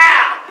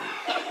 Yeah!"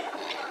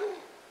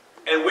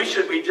 And we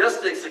should be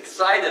just as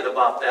excited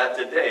about that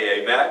today,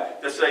 amen?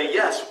 To say,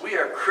 yes, we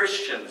are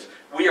Christians.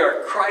 We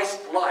are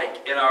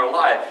Christ-like in our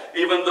life.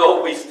 Even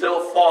though we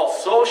still fall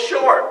so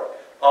short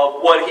of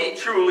what He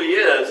truly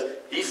is,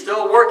 He's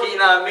still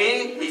working on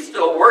me. He's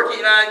still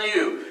working on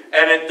you.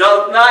 And it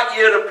does not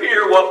yet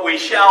appear what we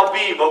shall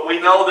be, but we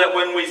know that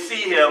when we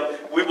see Him,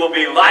 we will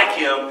be like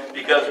Him,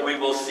 because we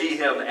will see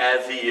Him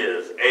as He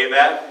is.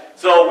 Amen?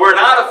 So we're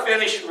not a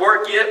finished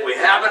work yet. We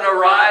haven't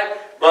arrived.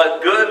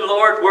 But good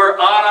Lord, we're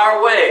on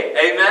our way.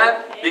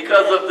 Amen?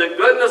 Because of the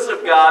goodness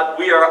of God,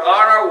 we are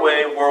on our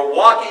way. We're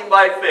walking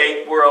by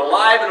faith. We're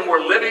alive and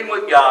we're living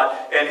with God.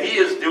 And He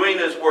is doing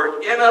His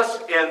work in us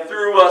and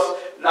through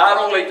us not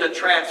only to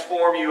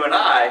transform you and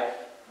I,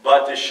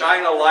 but to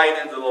shine a light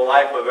into the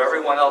life of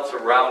everyone else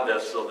around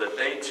us so that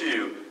they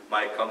too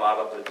might come out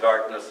of the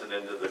darkness and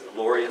into the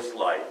glorious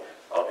light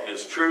of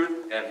His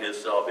truth and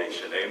His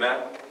salvation.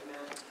 Amen?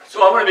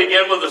 So I'm going to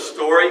begin with a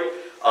story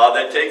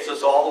that takes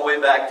us all the way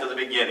back to the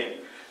beginning.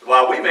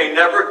 While we may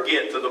never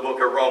get to the book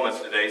of Romans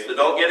today, so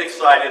don't get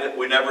excited if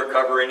we never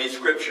cover any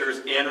scriptures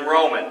in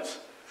Romans.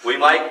 We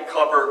might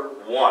cover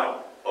one,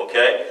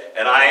 okay?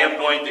 And I am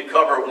going to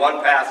cover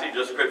one passage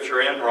of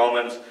scripture in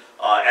Romans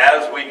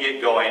as we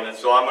get going. And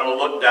so I'm going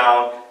to look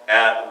down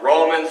at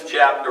Romans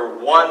chapter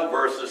 1,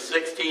 verses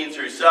 16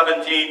 through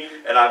 17.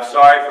 And I'm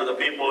sorry for the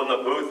people in the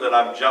booth that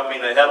I'm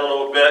jumping ahead a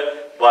little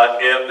bit, but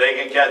if they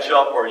can catch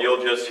up or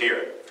you'll just hear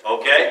it,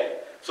 okay?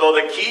 So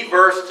the key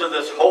verse to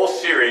this whole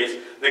series,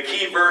 the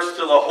key verse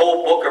to the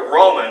whole book of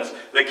Romans,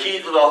 the key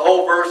to the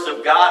whole verse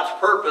of God's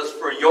purpose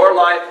for your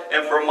life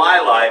and for my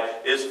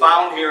life is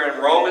found here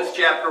in Romans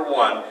chapter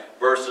 1,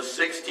 verses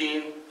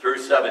 16 through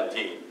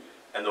 17.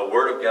 And the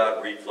Word of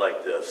God reads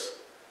like this.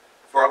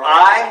 For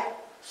I,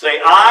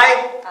 say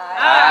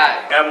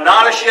I am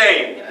not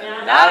ashamed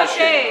Not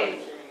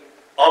ashamed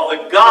of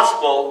the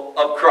gospel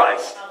of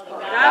Christ. of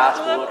the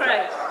gospel of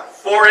Christ.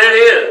 For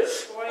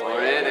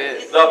it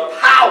is the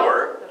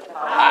power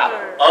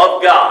Power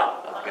of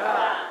God of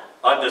God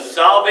unto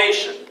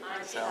salvation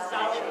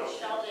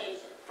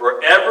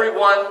for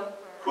everyone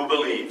who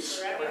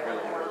believes.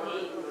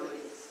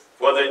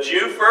 For the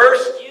Jew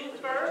first,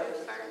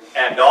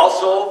 and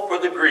also for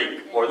the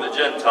Greek or the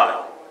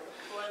Gentile.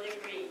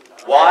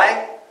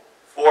 Why?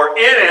 For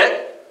in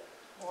it,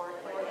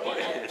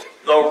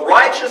 the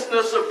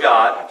righteousness of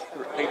God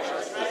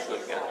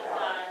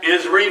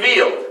is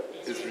revealed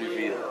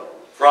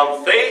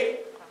from faith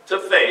to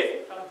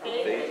faith,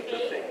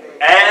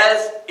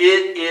 as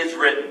it is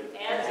written.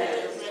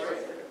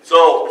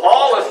 So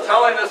Paul is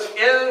telling us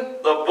in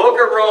the book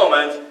of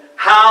Romans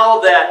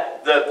how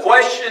that the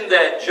question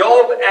that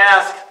Job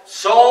asked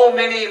so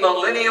many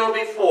millennia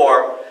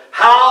before,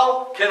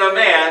 how can a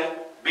man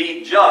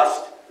be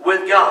just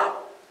with God?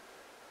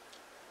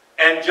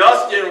 And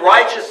just and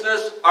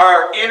righteousness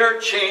are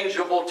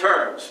interchangeable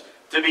terms.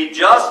 To be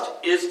just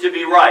is to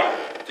be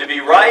right. To be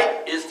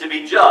right is to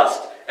be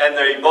just. And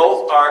they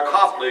both are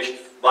accomplished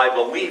by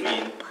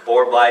believing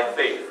or by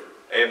faith.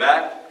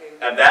 Amen?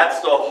 And that's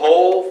the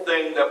whole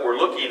thing that we're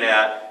looking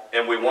at,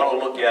 and we want to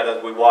look at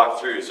as we walk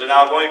through. So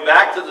now going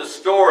back to the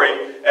story,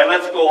 and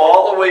let's go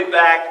all the way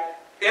back,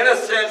 in a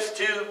sense,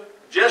 to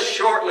just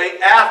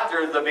shortly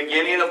after the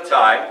beginning of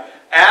time.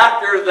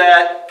 After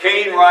that,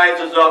 Cain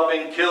rises up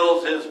and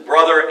kills his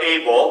brother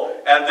Abel,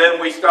 and then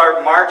we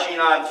start marching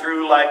on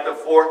through like the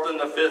 4th and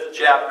the 5th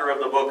chapter of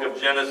the book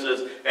of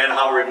Genesis, and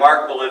how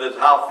remarkable it is,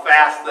 how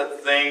fast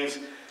that things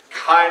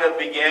kind of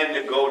began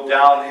to go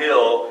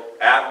downhill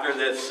after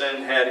that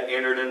sin had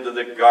entered into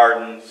the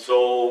garden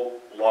so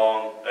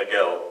long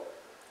ago.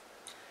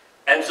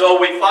 And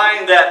so we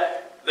find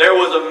that there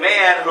was a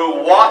man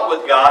who walked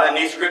with God, and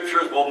these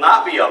scriptures will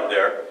not be up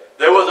there.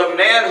 There was a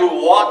man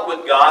who walked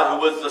with God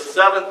who was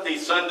the 7th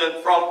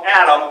descendant from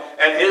Adam,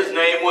 and his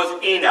name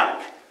was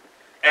Enoch.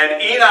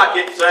 And Enoch,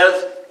 it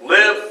says,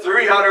 lived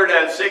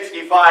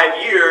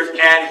 365 years,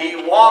 and he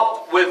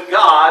walked with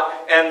God,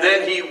 and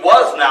then he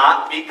was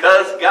not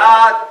because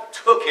God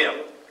took him.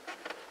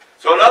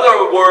 So in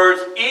other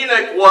words,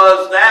 Enoch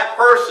was that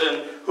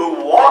person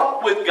who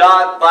walked with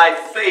God by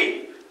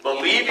faith,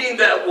 believing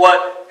that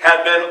what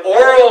had been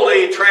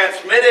orally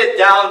transmitted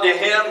down to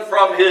him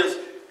from his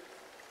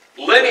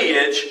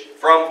lineage,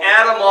 from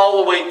Adam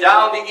all the way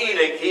down to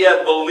Enoch, he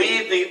had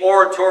believed the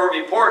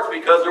oratory reports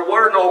because there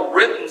were no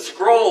written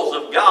scrolls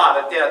of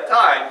God at that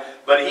time,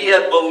 but he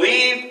had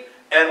believed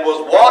and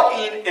was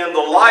walking in the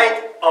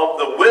light of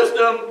the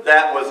wisdom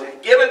that was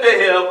given to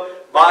him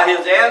by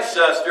his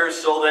ancestors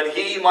so that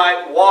he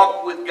might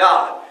walk with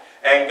God.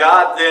 And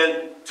God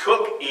then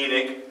took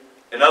Enoch.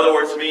 In other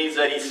words, means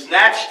that he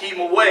snatched him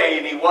away,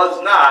 and he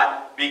was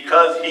not,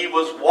 because he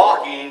was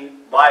walking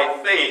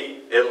by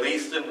faith, at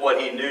least in what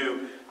he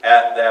knew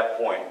at that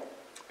point.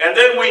 And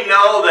then we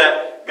know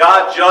that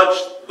God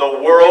judged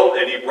the world,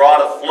 and he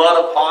brought a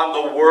flood upon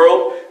the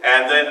world.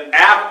 And then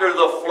after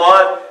the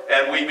flood,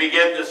 and we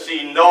begin to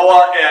see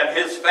Noah and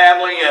his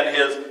family and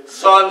his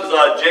sons,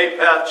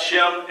 Japheth,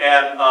 Shem,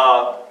 and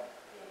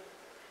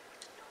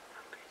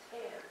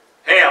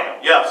Ham.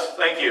 Yes,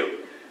 thank you.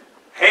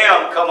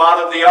 Ham come out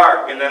of the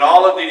ark, and then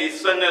all of the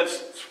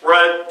descendants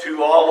spread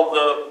to all of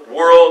the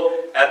world,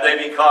 and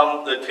they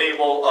become the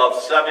table of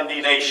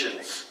 70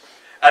 nations.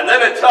 And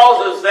then it tells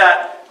us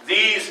that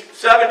these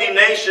 70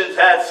 nations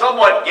had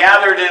somewhat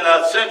gathered in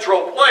a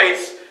central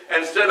place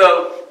instead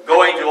of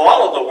going to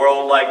all of the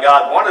world like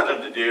God wanted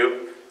them to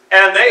do.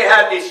 And they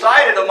had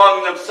decided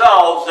among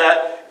themselves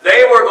that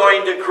they were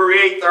going to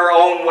create their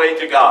own way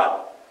to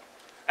God.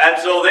 And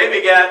so they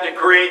began to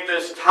create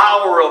this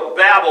Tower of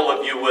Babel,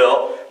 if you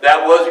will,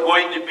 that was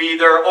going to be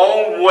their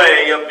own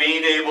way of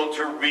being able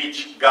to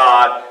reach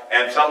God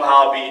and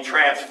somehow be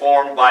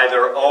transformed by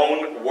their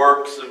own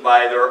works and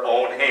by their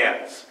own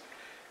hands.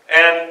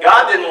 And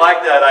God didn't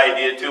like that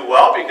idea too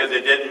well because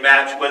it didn't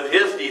match with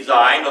his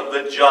design of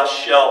the just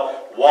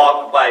shall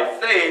walk by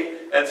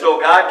faith. And so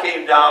God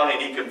came down and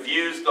he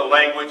confused the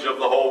language of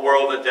the whole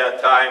world at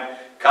that time,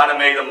 kind of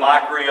made a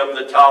mockery of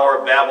the Tower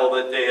of Babel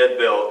that they had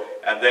built.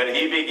 And then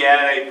he began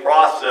a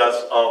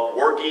process of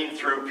working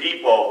through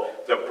people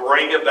to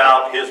bring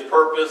about his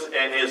purpose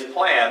and his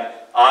plan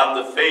on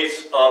the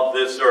face of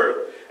this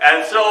earth.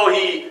 And so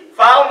he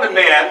found a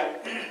man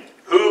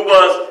who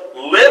was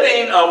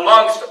living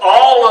amongst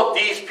all of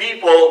these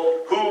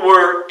people who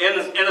were,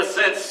 in a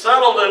sense,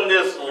 settled in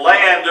this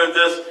land or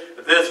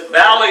this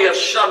valley of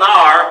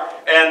Shinar.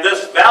 And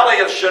this valley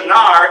of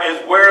Shinar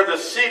is where the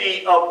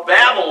city of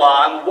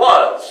Babylon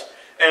was.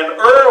 And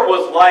Ur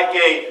was like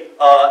a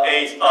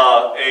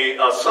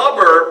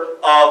suburb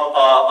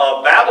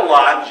of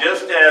Babylon,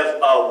 just as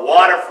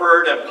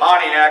Waterford and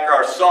Pontiac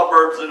are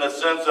suburbs in the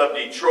sense of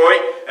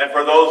Detroit. And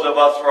for those of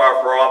us who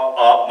are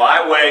from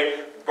my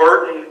way,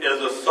 Burton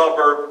is a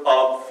suburb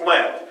of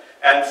Flint.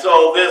 And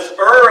so this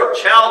Ur of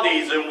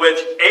Chaldees, in which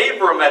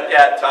Abram at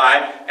that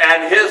time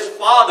and his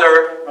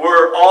father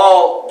were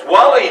all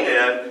dwelling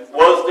in,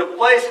 was the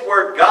place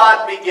where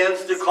God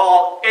begins to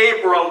call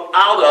Abram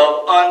out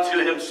of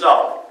unto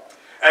himself.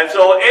 And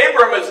so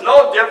Abram is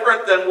no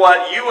different than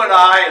what you and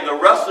I and the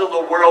rest of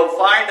the world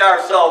find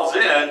ourselves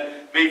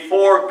in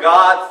before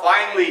God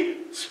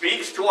finally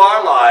speaks to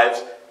our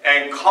lives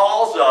and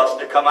calls us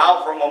to come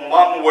out from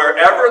among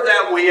wherever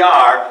that we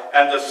are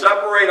and to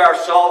separate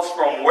ourselves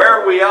from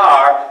where we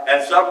are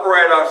and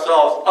separate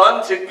ourselves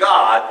unto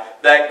God,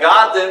 that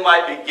God then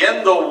might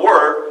begin the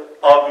work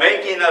of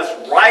making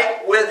us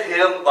right with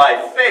him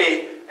by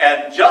faith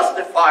and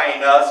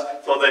justifying us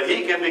so that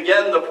he can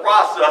begin the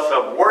process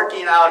of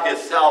working out his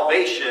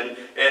salvation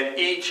in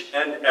each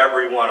and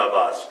every one of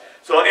us.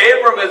 So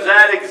Abram is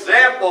that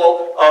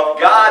example of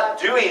God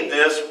doing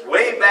this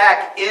way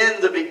back in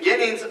the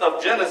beginnings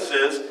of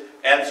Genesis.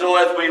 And so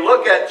as we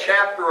look at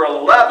chapter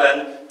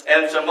 11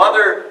 and some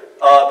other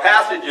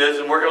passages,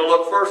 and we're going to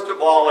look first of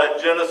all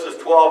at Genesis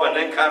 12 and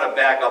then kind of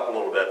back up a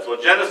little bit. So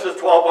Genesis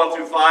 12, 1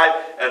 through 5,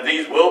 and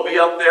these will be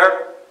up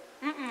there.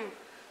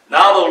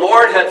 Now the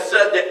Lord had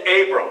said to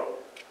Abram,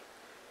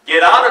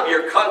 "Get out of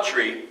your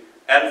country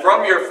and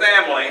from your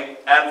family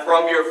and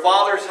from your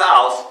father's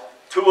house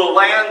to a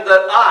land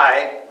that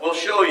I will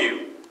show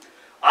you.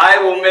 I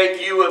will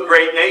make you a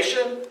great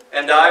nation,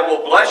 and I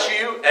will bless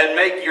you and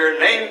make your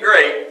name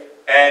great,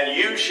 and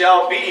you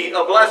shall be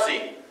a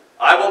blessing.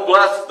 I will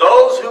bless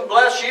those who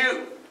bless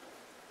you."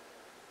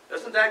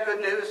 Isn't that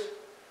good news?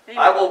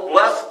 Amen. "I will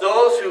bless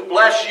those who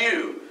bless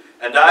you,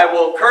 and I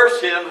will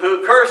curse him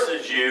who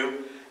curses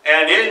you,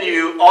 and in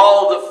you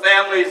all the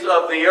families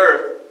of the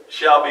earth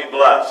shall be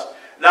blessed."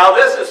 Now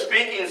this is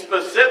speaking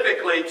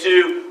specifically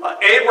to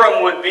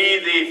Abram would be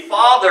the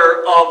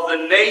father of the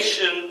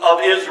nation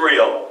of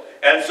Israel.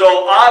 And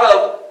so out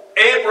of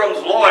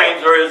Abram's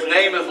loins, or his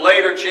name is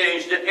later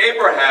changed to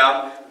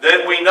Abraham,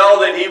 then we know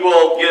that he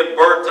will give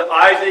birth to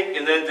Isaac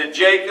and then to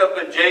Jacob,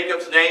 and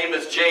Jacob's name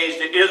is changed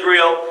to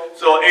Israel.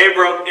 So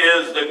Abram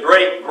is the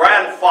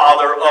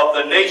great-grandfather of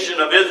the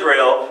nation of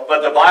Israel,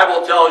 but the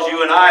Bible tells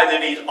you and I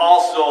that he's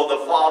also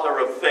the father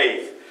of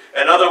faith.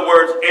 In other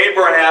words,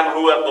 Abraham,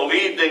 who had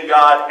believed in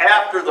God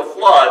after the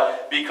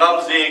flood,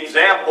 becomes the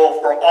example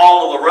for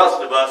all of the rest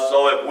of us.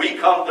 So if we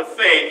come to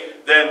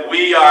faith, then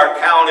we are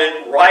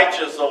counted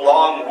righteous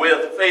along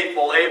with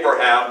faithful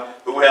Abraham,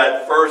 who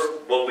had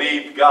first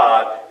believed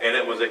God, and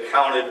it was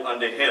accounted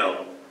unto him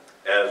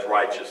as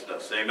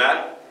righteousness.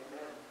 Amen?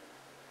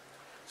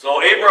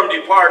 So Abram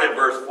departed,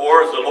 verse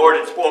 4, as the Lord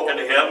had spoken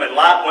to him, and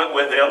Lot went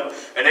with him.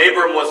 And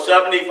Abram was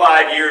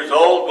 75 years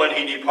old when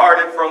he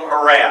departed from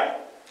Haran.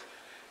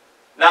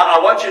 Now, I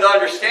want you to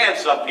understand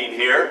something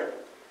here.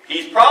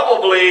 He's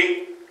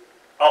probably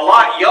a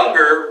lot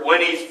younger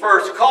when he's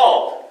first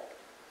called.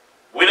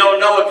 We don't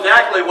know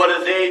exactly what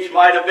his age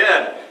might have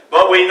been,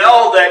 but we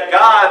know that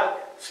God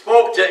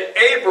spoke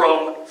to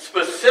Abram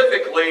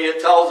specifically, it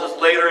tells us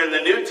later in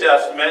the New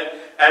Testament,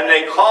 and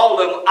they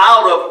called him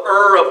out of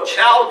Ur of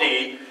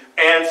Chaldee.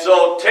 And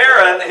so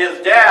Terah, his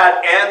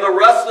dad, and the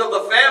rest of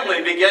the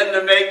family began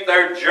to make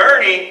their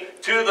journey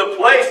to the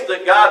place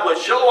that God would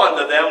show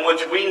unto them,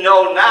 which we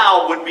know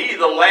now would be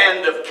the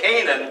land of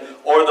Canaan,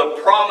 or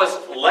the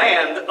promised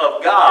land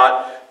of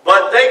God.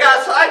 But they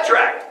got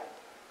sidetracked.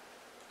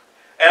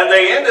 And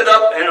they ended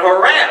up in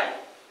Haran.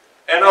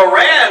 And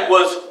Haran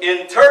was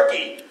in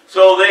Turkey.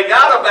 So they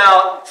got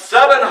about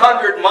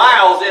 700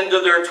 miles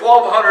into their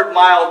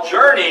 1,200-mile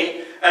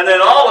journey, and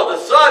then all of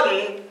a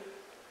sudden,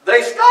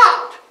 they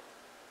stopped.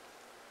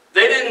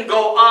 They didn't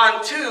go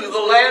on to the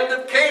land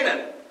of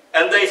Canaan.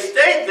 And they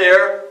stayed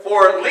there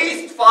for at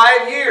least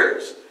 5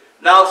 years.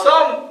 Now,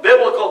 some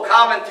biblical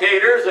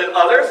commentators and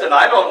others, and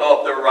I don't know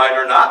if they're right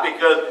or not,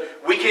 because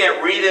we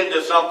can't read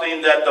into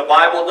something that the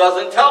Bible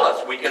doesn't tell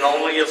us. We can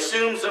only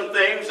assume some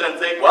things and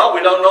think, well,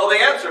 we don't know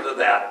the answer to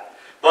that.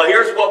 But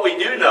here's what we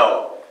do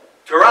know.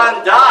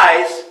 Terah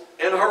dies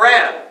in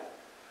Haran.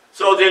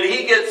 So did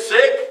he get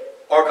sick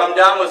or come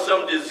down with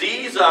some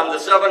disease on the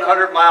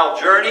 700-mile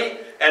journey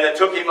and it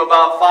took him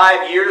about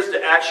 5 years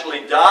to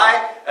actually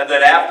die. And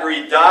then after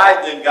he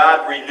died, then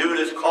God renewed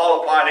his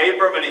call upon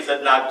Abram, and he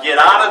said, now get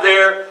out of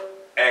there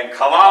and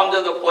come on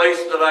to the place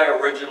that I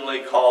originally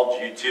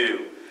called you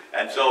to.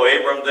 And so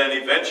Abram then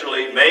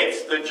eventually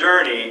makes the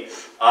journey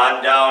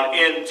on down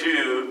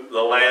into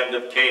the land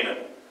of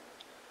Canaan.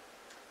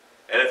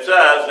 And it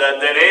says that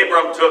then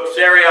Abram took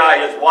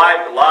Sarai his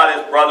wife, Lot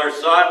his brother's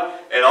son,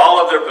 and all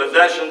of their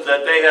possessions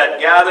that they had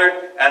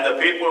gathered, and the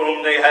people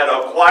whom they had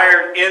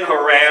acquired in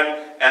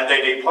Haran, and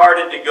they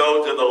departed to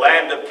go to the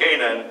land of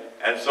Canaan,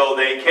 and so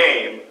they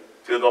came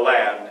to the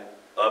land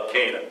of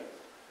Canaan.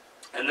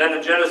 And then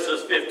in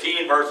Genesis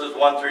 15, verses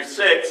 1 through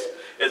 6,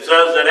 it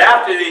says that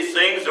after these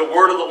things, the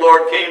word of the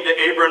Lord came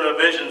to Abram in a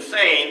vision,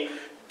 saying,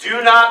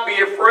 do not be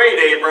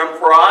afraid, Abram,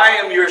 for I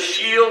am your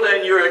shield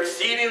and your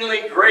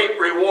exceedingly great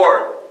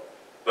reward.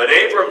 But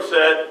Abram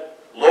said,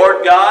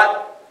 Lord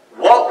God,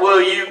 what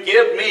will you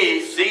give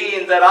me,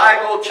 seeing that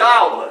I go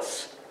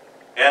childless?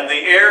 And the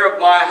heir of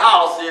my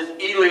house is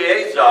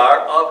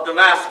Eleazar of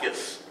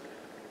Damascus.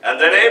 And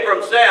then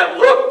Abram said,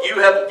 look, you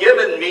have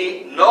given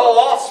me no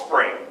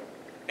offspring.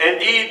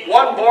 Indeed,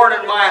 one born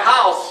in my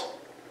house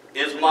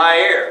is my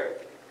heir.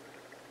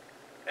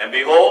 And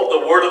behold,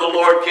 the word of the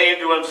Lord came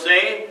to him,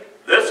 saying,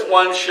 this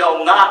one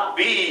shall not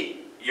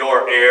be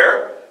your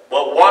heir,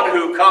 but one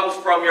who comes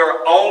from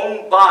your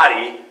own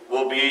body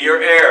will be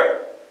your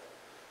heir.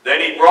 Then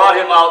he brought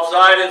him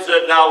outside and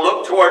said, now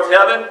look towards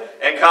heaven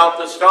and count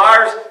the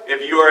stars,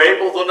 if you are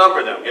able to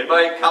number them.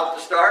 Anybody count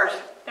the stars?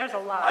 There's a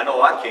lot. I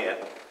know I can't.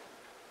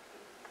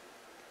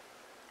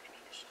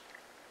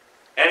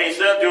 And he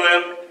said to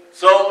him,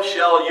 so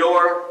shall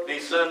your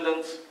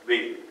descendants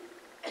be.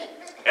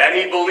 And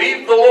he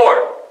believed the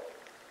Lord,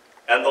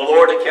 and the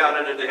Lord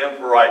accounted it to him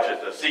for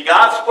righteousness. See,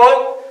 God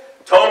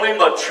spoke, told him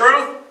the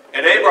truth,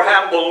 and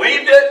Abraham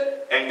believed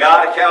it, and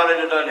God accounted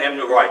it unto him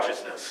to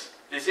righteousness.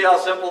 Do you see how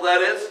simple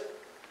that is?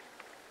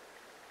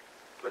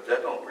 But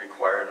that don't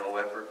require no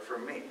effort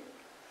from me.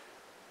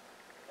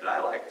 And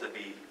I like to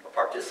be a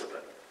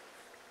participant.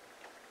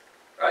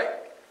 Right?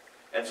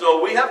 And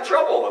so we have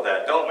trouble with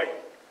that, don't we?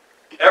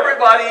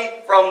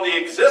 Everybody from the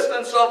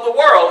existence of the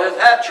world has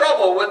had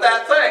trouble with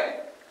that thing.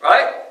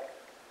 Right?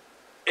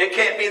 It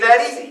can't be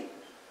that easy.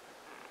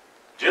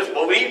 Just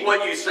believe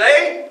what you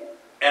say,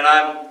 and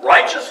I'm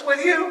righteous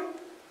with you,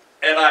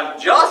 and I'm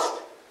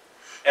just,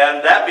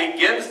 and that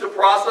begins the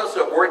process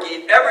of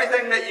working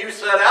everything that you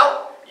set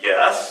out.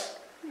 Yes,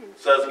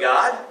 says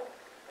God.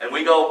 And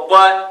we go,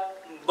 but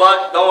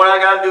don't I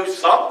got to do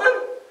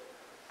something?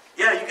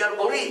 Yeah, you got to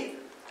believe.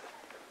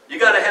 You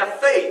got to have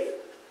faith,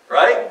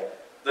 right?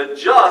 The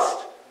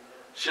just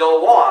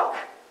shall walk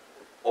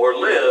or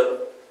live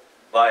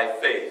by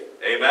faith.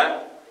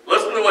 Amen?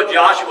 Listen to what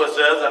Joshua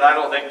says, and I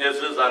don't think this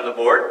is on the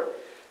board.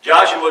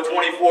 Joshua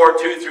 24,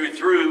 2 through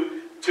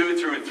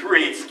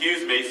 3,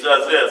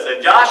 says this.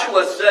 And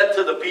Joshua said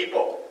to the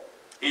people,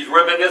 he's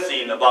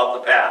reminiscing about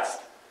the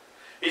past.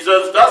 He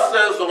says, thus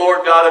says the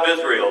Lord God of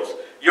Israel,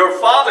 your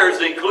fathers,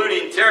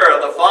 including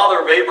Terah, the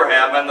father of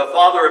Abraham, and the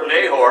father of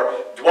Nahor,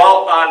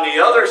 dwelt on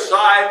the other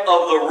side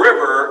of the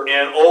river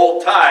in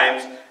old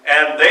times,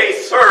 and they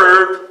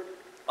served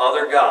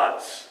other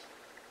gods.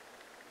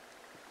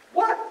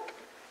 What?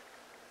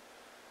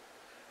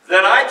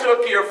 Then I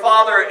took your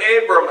father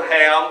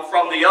Abraham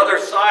from the other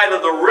side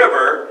of the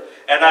river,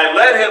 and I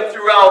led him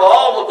throughout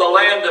all of the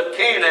land of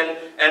Canaan,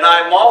 and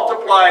I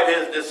multiplied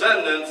his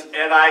descendants,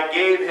 and I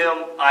gave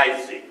him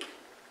Isaac.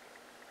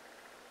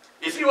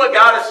 You see what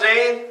God is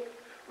saying?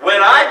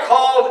 When I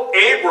called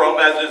Abram,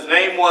 as his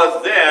name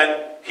was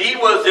then, he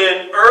was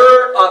in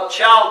Ur of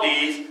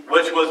Chaldees,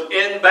 which was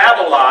in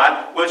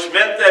Babylon, which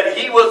meant that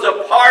he was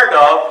a part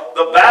of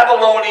the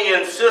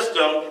Babylonian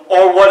system,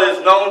 or what is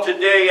known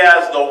today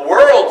as the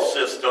world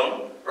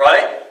system,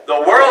 right?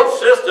 The world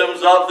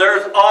systems of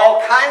there's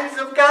all kinds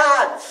of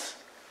gods.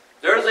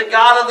 There's a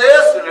God of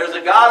this, and there's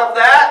a God of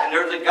that, and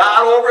there's a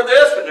God over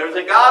this, and there's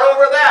a God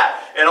over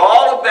that. And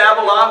all of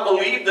Babylon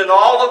believed in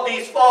all of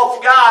these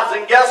false gods,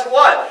 and guess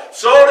what?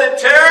 So did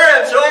Terah,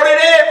 and so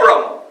did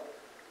Abram.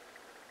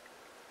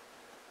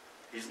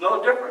 He's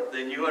no different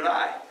than you and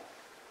I.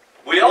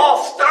 We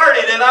all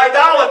started in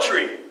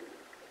idolatry.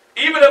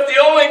 Even if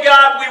the only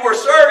God we were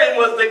serving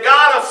was the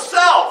God of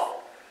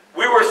self,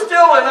 we were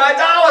still in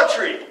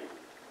idolatry.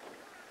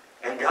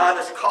 And God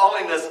is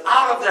calling us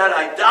out of that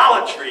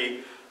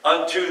idolatry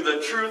unto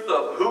the truth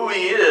of who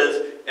He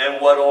is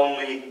and what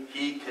only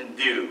He can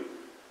do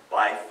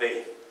by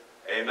faith.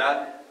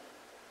 Amen?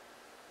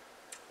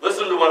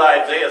 Listen to what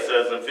Isaiah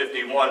says in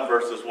 51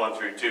 verses 1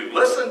 through 2.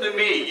 Listen to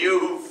me, you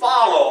who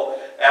follow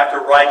after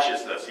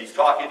righteousness. He's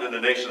talking to the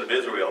nation of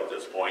Israel at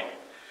this point.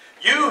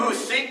 You who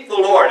seek the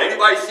Lord.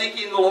 Anybody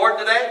seeking the Lord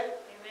today?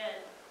 Amen.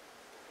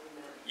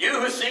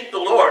 You who seek the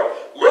Lord.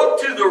 Look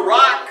to the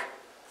rock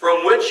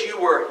from which you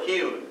were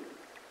hewn,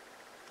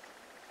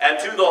 and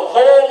to the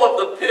hole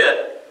of the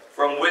pit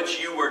from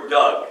which you were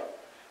dug.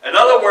 In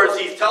other words,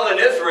 he's telling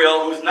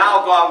Israel, who's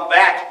now gone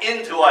back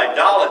into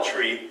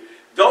idolatry,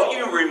 don't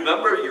you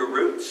remember your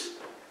roots?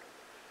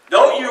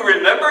 Don't you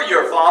remember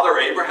your father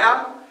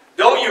Abraham?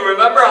 Don't you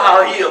remember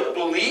how he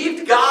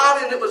believed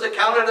God and it was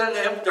accounted unto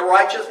him to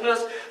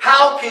righteousness?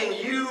 How can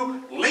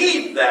you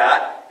leave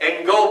that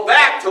and go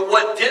back to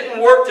what didn't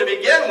work to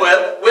begin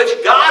with,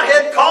 which God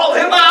had called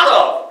him out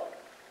of?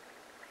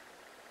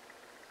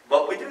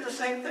 But we do the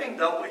same thing,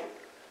 don't we?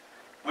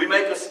 We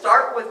make a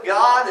start with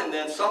God, and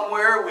then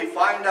somewhere we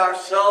find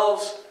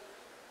ourselves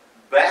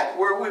back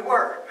where we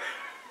were.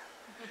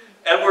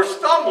 And we're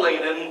stumbling,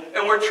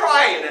 and we're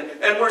trying,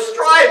 and we're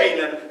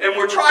striving, and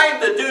we're trying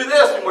to do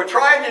this, and we're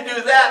trying to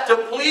do that to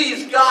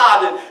please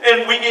God.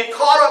 And we get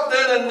caught up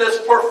then in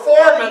this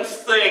performance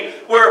thing,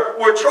 where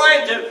we're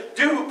trying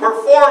to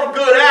perform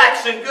good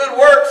acts and good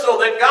work so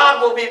that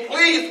God will be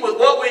pleased with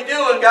what we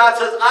do. And God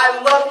says,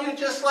 I love you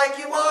just like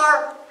you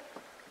are.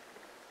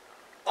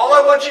 All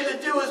I want you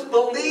to do is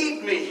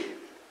believe me,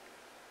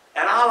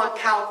 and I'll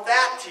account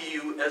that to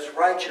you as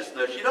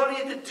righteousness. You don't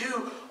need to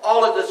do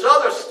all of this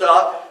other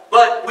stuff,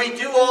 but we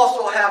do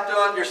also have to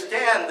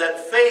understand that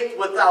faith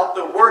without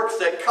the works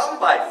that come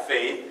by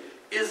faith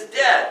is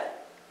dead.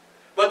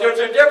 But there's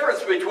a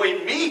difference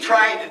between me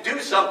trying to do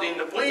something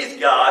to please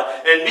God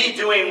and me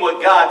doing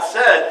what God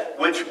said,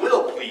 which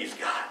will please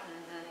God.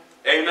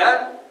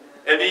 Amen?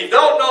 And if you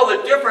don't know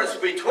the difference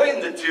between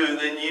the two,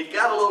 then you've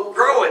got a little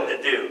growing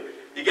to do.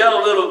 You got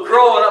a little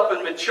growing up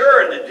and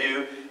maturing to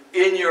do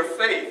in your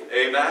faith.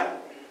 Amen?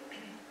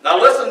 Now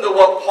listen to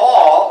what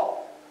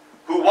Paul,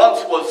 who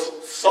once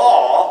was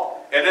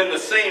Saul, and in the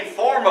same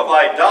form of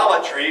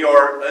idolatry,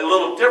 or a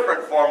little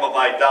different form of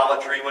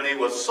idolatry when he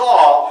was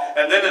Saul,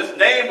 and then his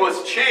name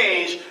was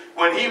changed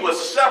when he was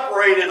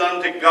separated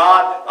unto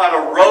God on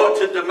a road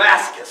to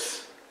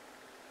Damascus.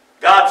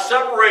 God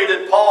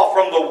separated Paul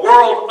from the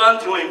world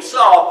unto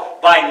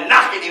himself by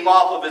knocking him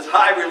off of his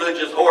high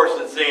religious horse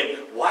and saying,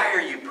 why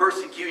are you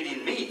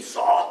persecuting me,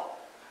 Saul?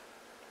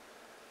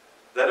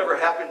 That ever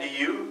happened to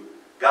you?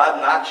 God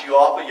knocks you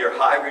off of your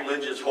high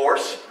religious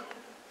horse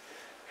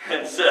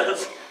and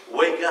says,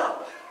 wake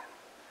up.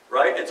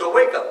 Right? It's a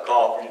wake-up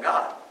call from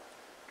God.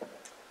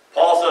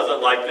 Paul says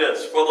it like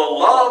this, for the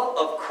love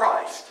of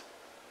Christ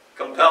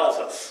compels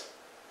us,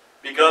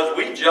 because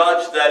we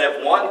judge that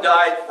if one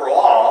died for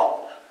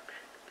all,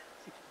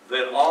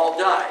 then all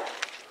died.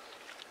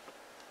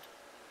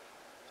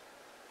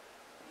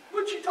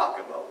 What you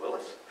talking about,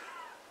 Willis? What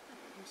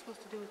am I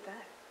supposed to do with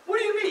that? What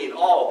do you mean,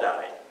 all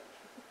died?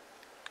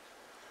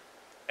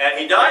 And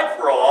he died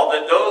for all,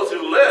 that those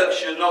who live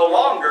should no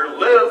longer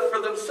live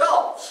for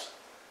themselves,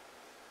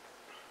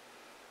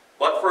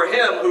 but for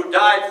him who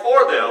died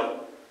for them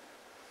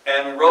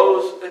and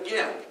rose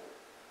again.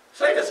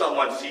 Say to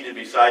someone seated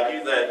beside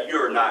you that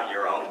you're not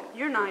your own.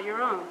 You're not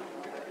your own.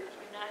 You're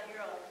not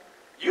your own.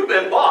 You've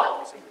been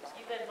bought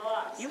You've been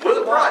bought with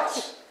a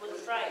price. with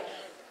a price.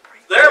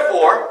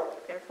 Therefore,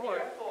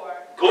 Therefore,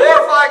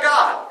 glorify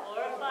God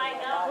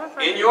Glorify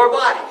God in your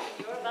body,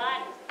 in your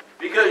body.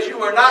 because you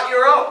are not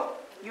your own.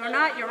 you're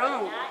not your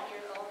own. Not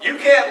your own. You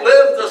can't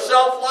live the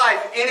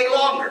self-life any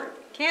longer.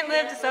 Can't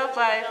live the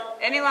self-life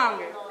any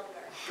longer.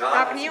 God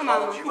Talking to has you,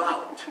 called Mama. you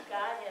out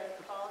God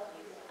has called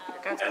you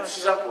out. God's and called you.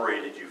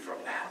 separated you from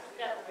that.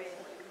 Separated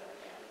you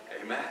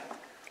from that.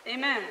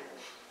 Amen. Amen.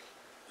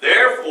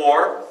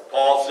 Therefore,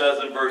 Paul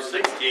says in verse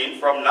 16,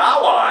 from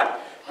now on,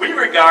 we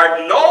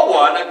regard no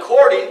one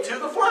according to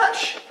the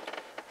flesh.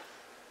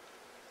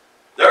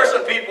 There are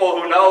some people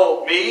who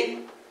know me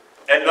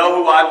and know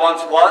who I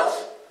once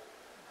was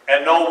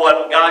and know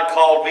what God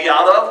called me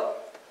out of.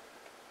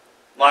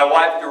 My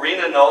wife,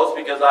 Dorena, knows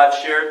because I've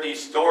shared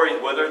these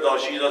stories with her, though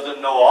she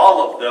doesn't know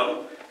all of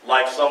them,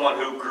 like someone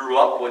who grew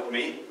up with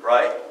me,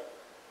 right?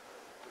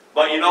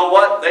 But you know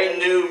what? They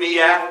knew me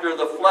after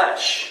the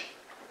flesh.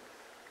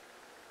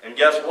 And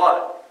guess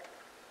what?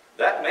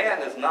 That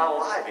man is not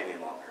alive any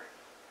longer.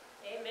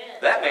 Amen.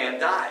 That man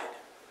died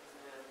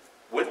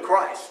with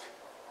Christ.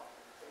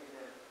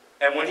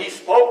 And when he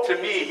spoke to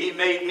me, he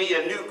made me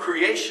a new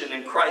creation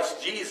in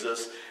Christ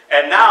Jesus.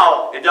 And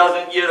now it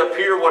doesn't yet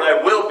appear what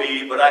I will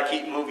be, but I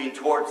keep moving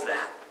towards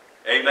that.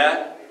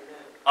 Amen?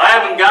 I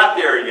haven't got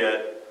there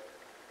yet,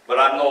 but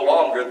I'm no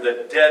longer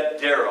the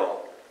dead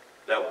Darrell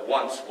that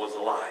once was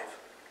alive.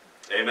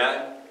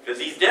 Amen?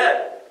 Because he's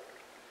dead.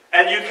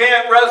 And you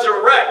can't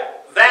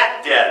resurrect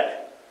that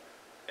dead.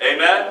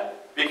 Amen?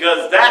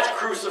 Because that's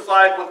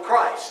crucified with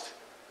Christ.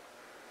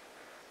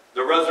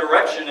 The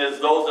resurrection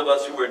is those of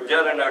us who are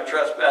dead in our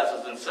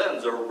trespasses and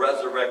sins are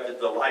resurrected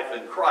to life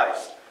in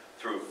Christ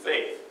through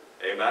faith.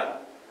 Amen?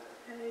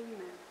 Amen.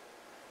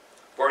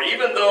 For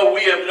even though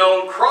we have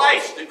known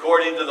Christ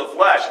according to the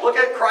flesh, look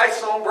at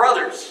Christ's own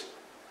brothers.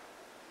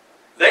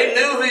 They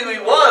knew who he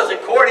was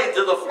according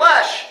to the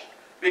flesh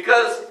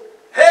because,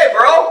 hey,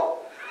 bro.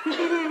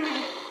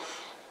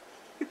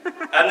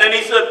 And then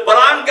he said, but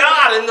I'm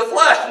God in the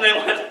flesh. And they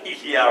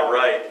went, yeah,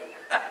 right.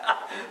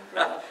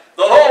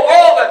 The whole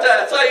world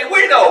would tell you,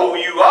 we know who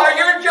you are.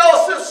 You're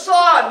Joseph's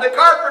son, the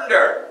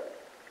carpenter.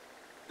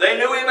 They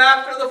knew him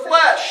after the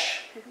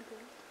flesh.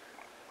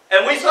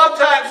 And we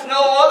sometimes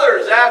know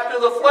others after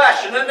the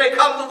flesh. And then they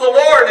come to the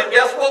Lord, and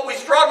guess what we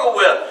struggle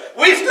with?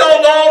 We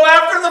still know him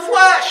after the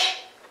flesh.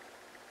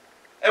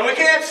 And we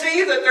can't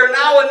see them that they're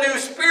now a new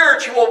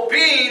spiritual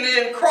being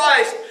in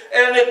Christ,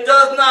 and it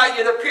does not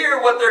yet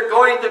appear what they're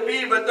going to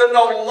be, but they're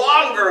no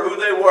longer who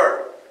they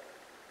were.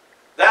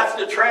 That's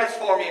the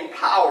transforming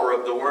power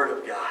of the Word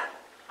of God.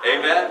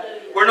 Amen?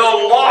 We're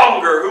no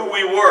longer who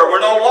we were.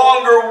 We're no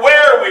longer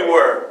where we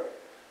were.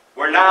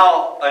 We're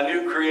now a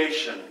new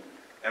creation,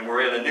 and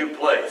we're in a new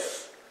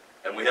place,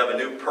 and we have a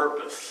new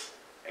purpose,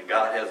 and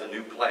God has a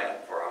new plan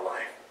for our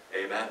life.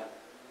 Amen?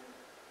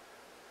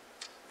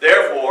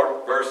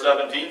 Therefore, verse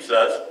 17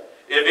 says,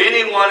 if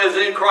anyone is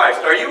in Christ,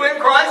 are you in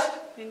Christ?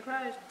 In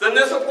Christ. Then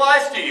this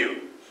applies to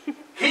you.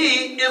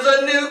 He is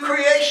a new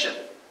creation.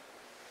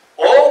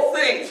 Old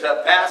things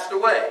have passed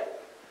away,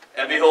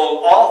 and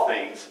behold, all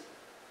things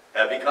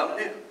have become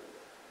new.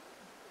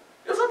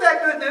 Isn't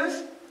that good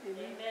news?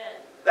 Amen.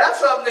 That's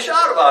something to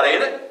shout about,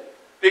 ain't it?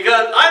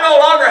 Because I no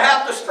longer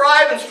have to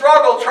strive and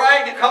struggle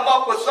trying to come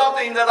up with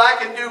something that I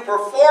can do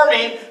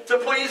performing to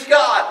please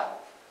God.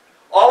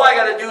 All I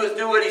got to do is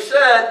do what He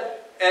said,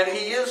 and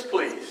He is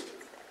pleased.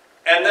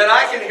 And then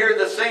I can hear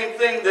the same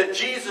thing that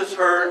Jesus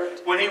heard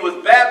when He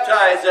was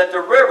baptized at the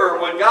river,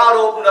 when God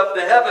opened up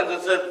the heavens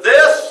and said,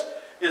 this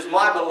is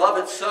my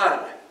beloved Son,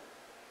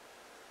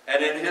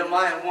 and in Him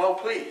I am well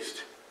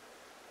pleased.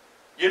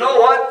 You know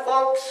what,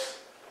 folks?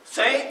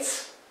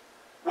 Saints,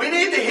 we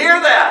need to hear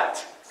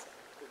that.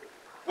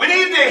 We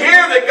need to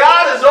hear that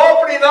God is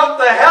opening up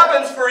the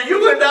heavens for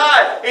you and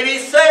I, and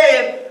He's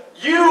saying,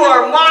 you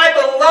are my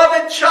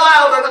beloved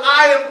child, and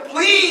I am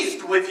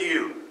pleased with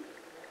you.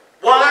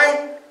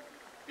 Why?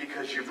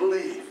 Because you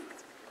believe.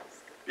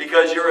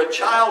 Because you're a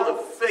child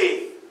of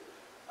faith.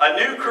 A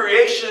new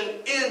creation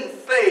in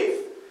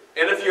faith.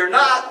 And if you're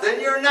not, then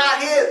you're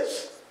not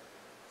His.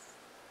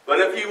 But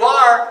if you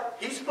are,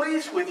 He's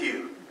pleased with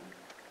you.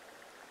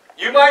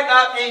 You might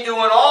not be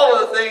doing all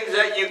of the things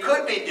that you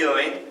could be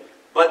doing,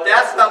 but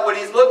that's not what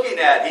He's looking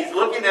at. He's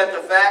looking at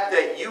the fact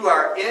that you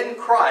are in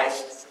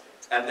Christ,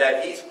 and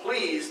that He's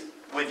pleased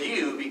with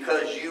you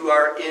because you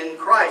are in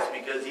Christ,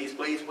 because He's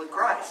pleased with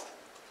Christ.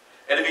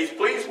 And if He's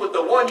pleased with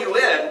the one you're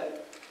in,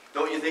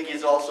 don't you think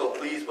He's also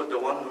pleased with the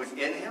one who's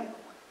in Him?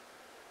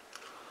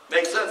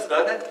 Makes sense,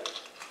 doesn't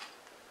it?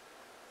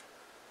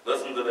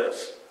 Listen to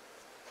this.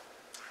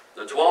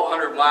 The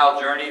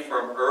 1,200-mile journey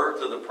from Ur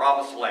to the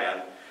Promised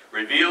Land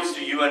reveals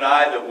to you and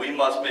I that we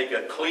must make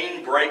a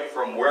clean break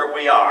from where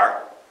we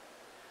are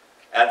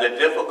and the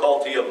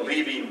difficulty of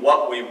leaving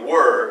what we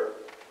were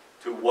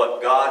to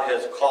what God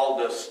has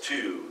called us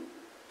to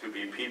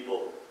be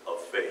people of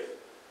faith.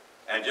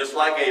 And just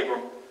like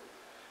Abram,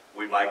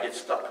 we might get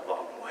stuck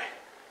along the way.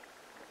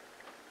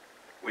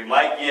 We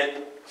might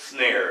get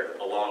snared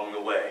along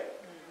the way.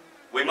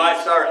 We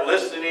might start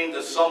listening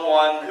to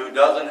someone who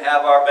doesn't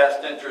have our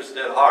best interest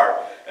at heart,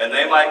 and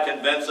they might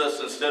convince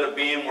us, instead of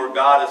being where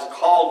God has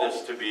called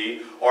us to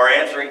be, or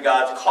answering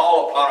God's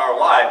call upon our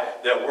life,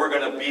 that we're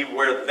going to be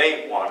where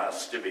they want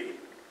us to be.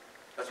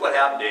 That's what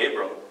happened to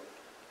Abram.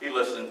 He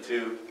listened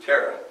to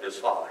Terah, his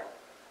father.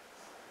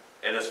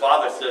 And his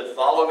father said,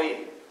 follow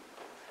me.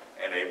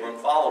 And Abram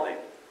followed him.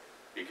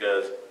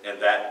 Because in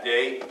that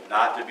day,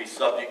 not to be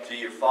subject to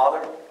your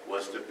father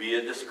was to be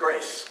a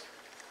disgrace.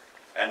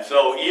 And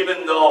so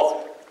even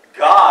though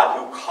God,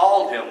 who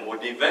called him,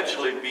 would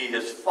eventually be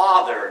his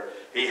father,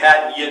 he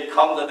hadn't yet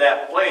come to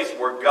that place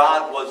where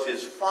God was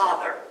his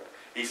father.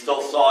 He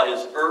still saw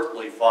his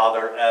earthly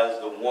father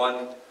as the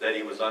one that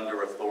he was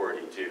under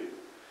authority to.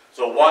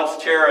 So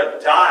once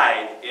Terah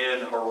died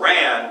in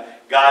Haran,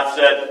 God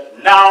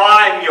said, now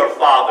I'm your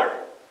father.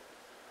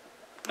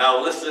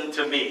 Now listen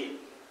to me.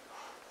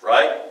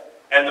 Right?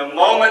 And the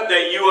moment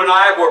that you and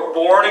I were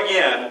born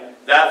again,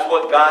 that's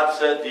what God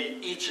said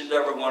to each and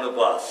every one of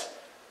us.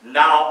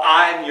 Now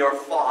I'm your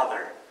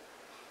father.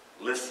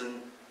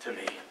 Listen to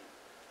me.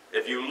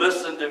 If you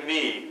listen to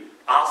me,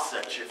 I'll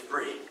set you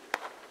free.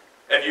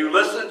 If you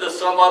listen to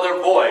some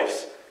other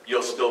voice,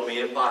 you'll still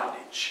be in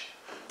bondage.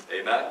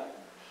 Amen?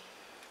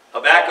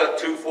 Habakkuk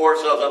 2:4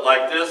 says it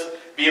like this.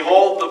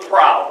 Behold the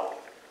proud.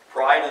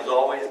 Pride is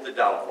always the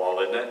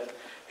downfall, isn't it?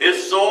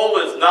 His soul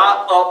is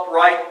not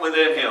upright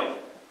within him,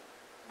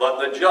 but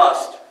the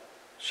just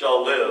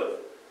shall live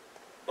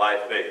by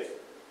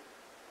faith.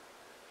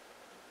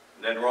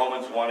 And then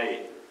Romans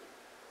 1:8,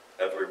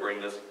 as we bring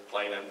this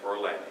plane in for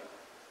a landing.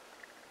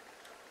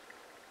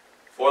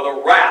 For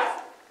the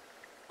wrath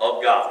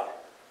of God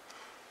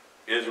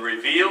is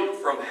revealed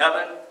from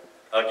heaven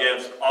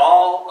against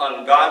all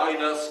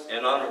ungodliness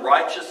and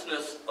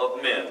unrighteousness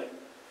of men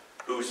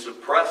who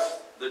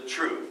suppress the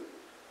truth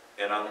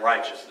in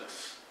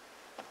unrighteousness.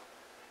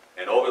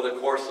 And over the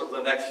course of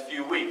the next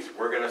few weeks,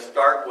 we're going to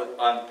start with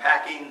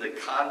unpacking the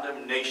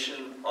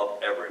condemnation of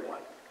everyone.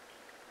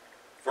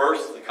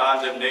 First, the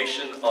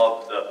condemnation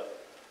of the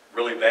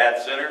really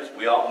bad sinners.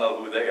 We all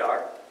know who they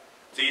are.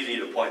 It's easy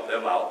to point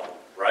them out,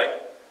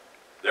 right?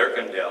 They're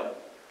condemned.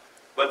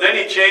 But then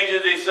he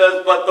changes, he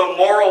says, but the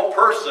moral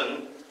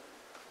person,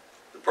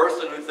 the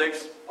person who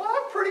thinks, well,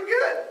 I'm pretty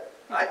good.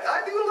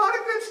 I do a lot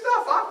of good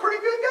stuff. I'm a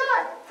pretty good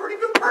guy, pretty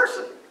good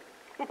person.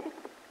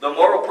 The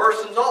moral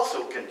person's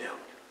also condemned.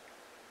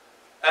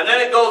 And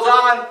then it goes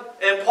on,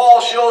 and Paul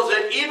shows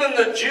that even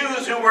the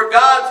Jews who were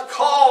God's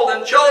called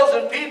and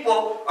chosen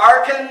people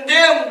are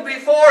condemned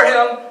before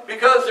him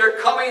because they're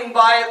coming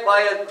by it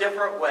by a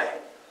different way.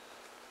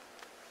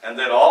 And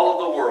then all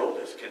of the world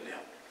is condemned.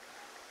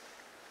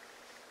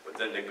 But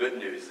then the good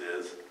news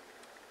is,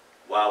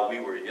 while we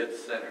were yet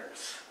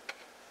sinners,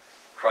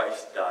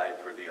 Christ died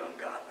for the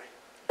ungodly.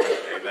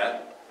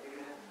 Amen?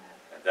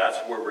 And that's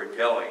where we're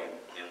going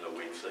in the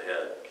weeks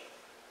ahead.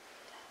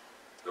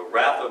 The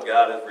wrath of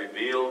God is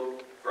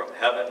revealed from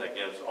heaven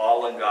against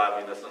all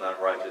ungodliness and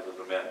unrighteousness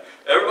of men.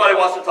 Everybody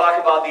wants to talk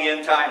about the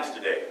end times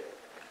today.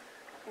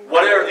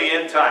 What are the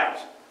end times?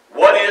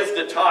 What is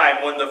the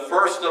time when the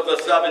first of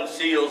the 7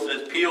 seals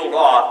is peeled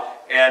off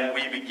and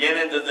we begin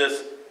into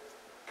this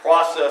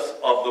process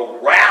of the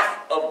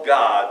wrath of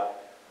God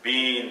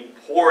being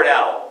poured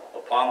out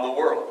upon the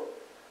world?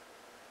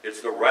 It's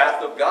the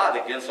wrath of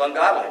God against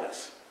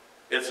ungodliness.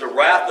 It's the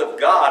wrath of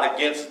God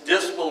against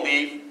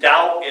disbelief,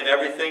 doubt, and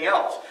everything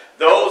else.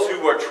 Those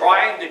who are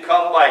trying to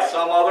come by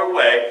some other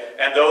way,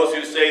 and those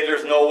who say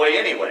there's no way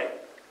anyway.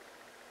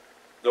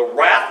 The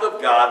wrath of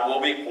God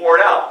will be poured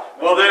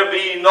out. Will there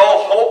be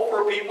no hope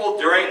for people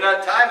during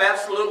that time?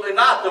 Absolutely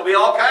not. There'll be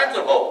all kinds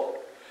of hope.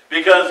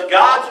 Because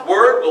God's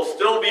Word will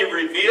still be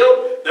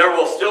revealed. There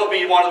will still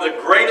be one of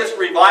the greatest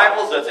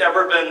revivals that's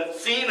ever been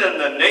seen in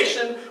the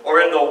nation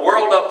or in the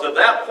world up to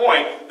that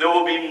point. There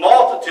will be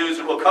multitudes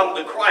who will come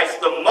to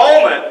Christ the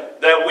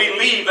moment that we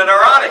leave and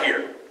are out of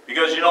here.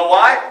 Because you know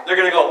why? They're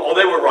going to go, oh,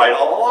 they were right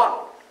all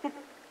along.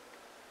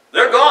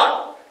 They're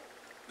gone.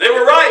 They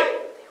were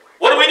right.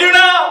 What do we do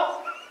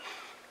now?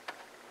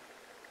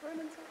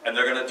 And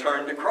they're going to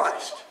turn to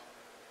Christ.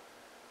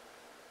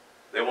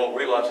 They won't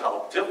realize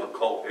how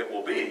difficult it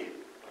will be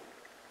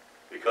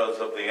because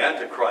of the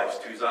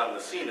Antichrist who's on the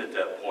scene at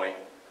that point.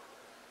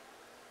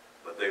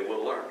 But they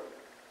will learn.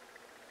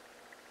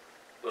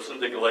 Listen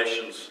to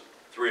Galatians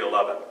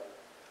 3:11.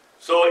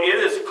 So it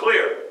is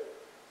clear.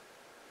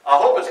 I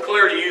hope it's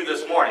clear to you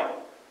this morning.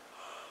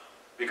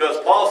 Because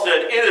Paul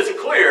said, it is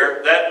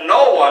clear that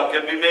no one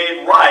can be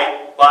made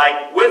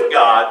right with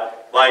God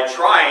by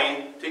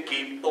trying to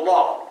keep the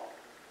law.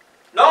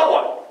 No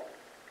one.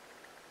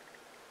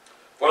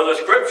 For the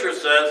Scripture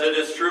says it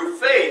is through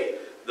faith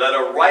that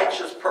a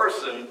righteous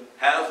person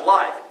has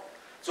life.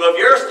 So if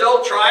you're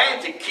still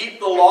trying to keep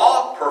the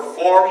law,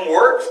 perform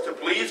works to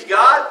please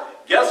God,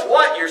 guess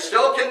what? You're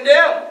still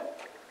condemned.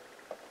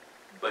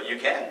 But you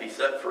can be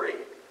set free.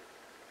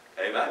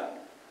 Amen.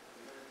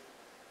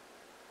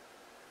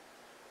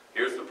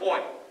 Here's the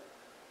point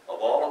of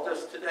all of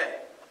this today.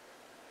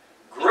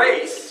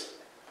 Grace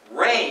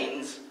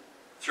reigns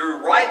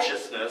through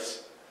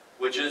righteousness,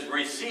 which is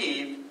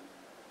received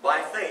by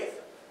faith.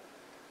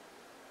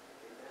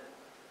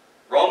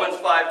 Romans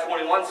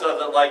 5:21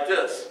 says it like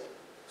this.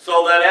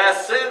 So that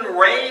as sin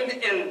reigned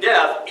in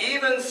death,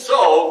 even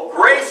so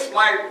grace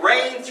might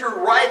reign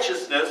through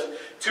righteousness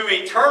to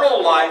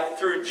eternal life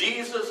through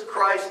Jesus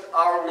Christ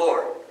our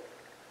Lord.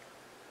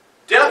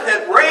 Death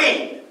had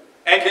reigned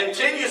and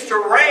continues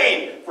to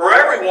reign for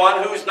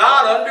everyone who's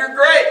not under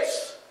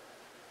grace.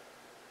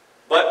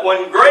 But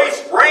when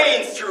grace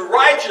reigns through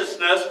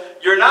righteousness,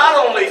 you're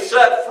not only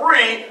set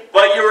free,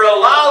 but you're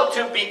allowed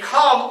to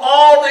become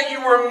all that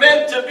you were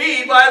meant to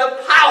be by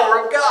the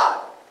power of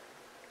God.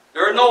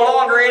 There are no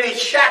longer any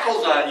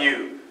shackles on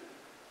you.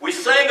 We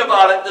sang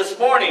about it this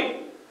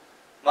morning.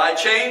 My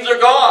chains are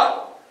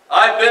gone.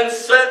 I've been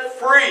set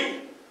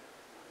free.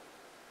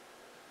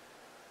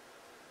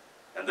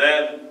 And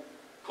then,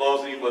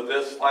 closing with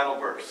this final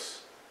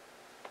verse.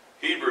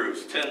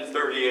 Hebrews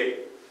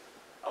 10:38.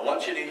 I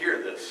want you to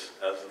hear this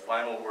as the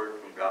final word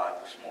from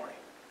God this morning.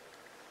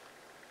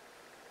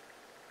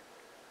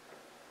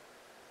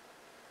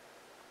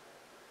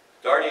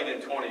 Starting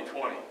in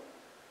 2020,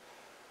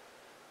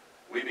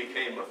 we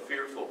became a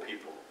fearful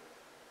people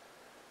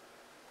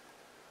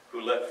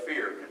who let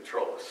fear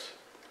control us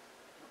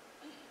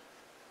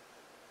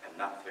and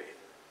not faith.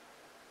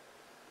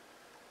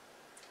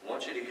 I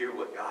want you to hear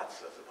what God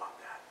says about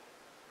that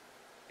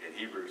in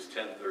Hebrews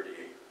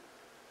 10:38.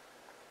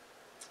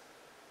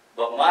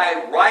 But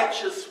my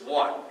righteous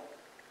one,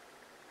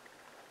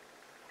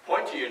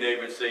 point to your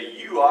neighbor and say,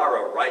 you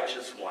are a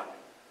righteous one.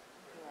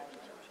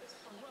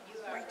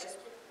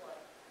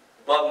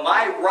 But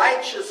my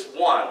righteous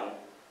one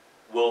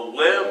will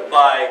live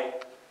by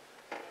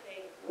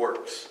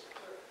works.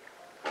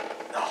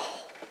 No,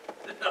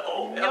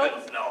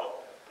 heavens no.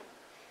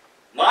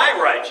 My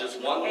righteous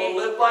one will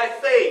live by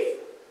faith.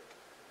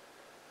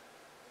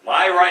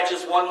 My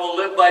righteous one will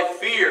live by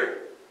fear.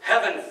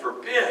 Heaven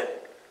forbid.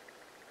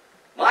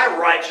 My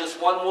righteous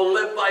one will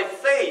live by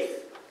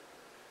faith.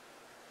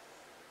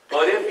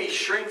 But if he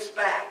shrinks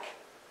back,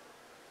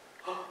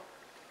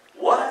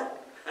 what?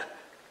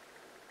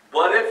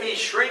 But if he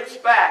shrinks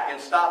back and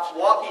stops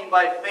walking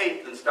by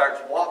faith and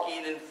starts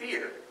walking in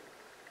fear,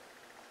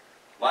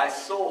 my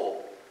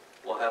soul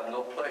will have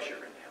no pleasure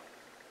in him.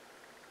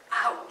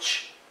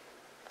 Ouch!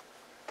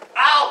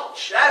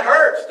 Ouch! That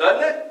hurts,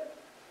 doesn't it?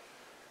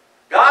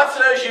 God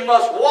says you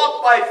must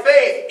walk by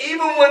faith.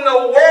 Even when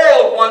the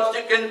world wants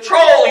to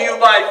control you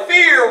by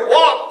fear,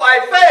 walk by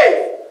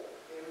faith.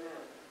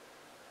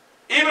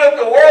 Even if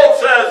the world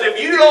says,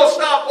 if you don't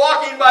stop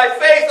walking by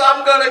faith,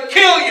 I'm going to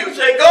kill you.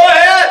 Say, go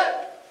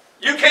ahead.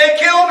 You can't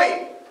kill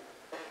me.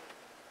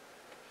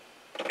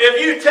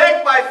 If you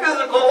take my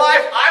physical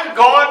life, I'm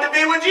gone to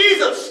be with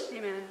Jesus.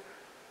 Amen.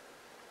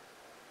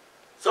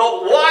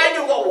 So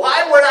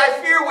why would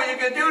I fear what you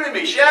can do to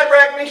me?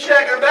 Shadrach,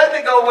 Meshach, and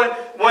Abednego,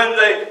 when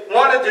they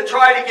wanted to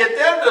try to get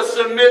them to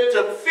submit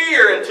to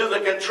fear and to the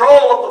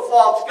control of the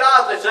false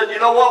gods, they said, you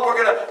know what,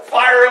 we're going to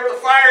fire up the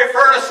fiery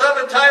furnace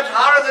 7 times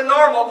hotter than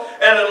normal,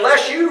 and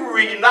unless you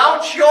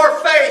renounce your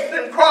faith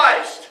in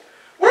Christ,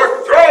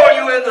 we're throwing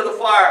you into the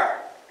fire.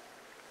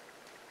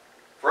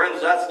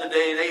 Friends, that's the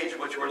day and age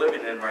which we're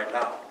living in right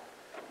now.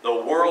 The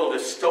world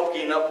is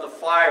stoking up the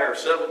fire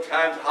 7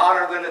 times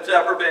hotter than it's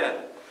ever been.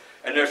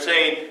 And they're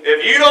saying,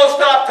 if you don't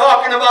stop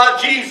talking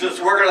about Jesus,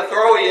 we're going to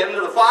throw you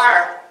into the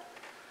fire.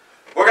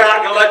 We're not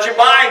going to let you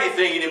buy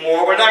anything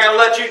anymore. We're not going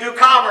to let you do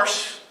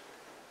commerce.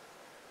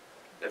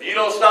 If you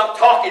don't stop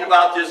talking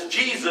about this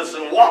Jesus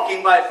and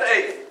walking by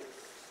faith.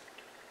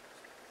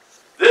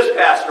 This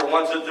pastor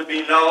wants it to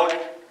be known,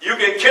 you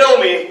can kill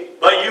me,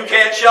 but you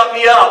can't shut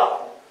me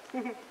up.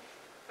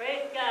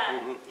 Praise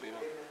God.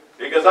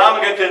 Because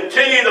I'm going to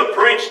continue to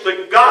preach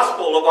the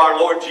gospel of our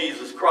Lord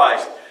Jesus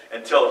Christ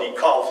until He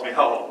calls me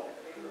home.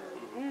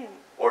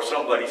 Or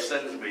somebody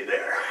sends me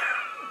there.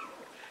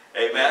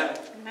 Amen?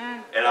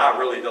 Amen. And I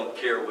really don't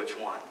care which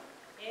one.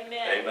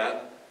 Amen. Amen?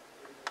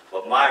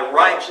 But my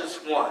righteous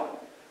one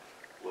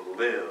will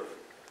live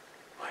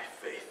by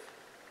faith.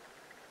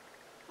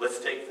 Let's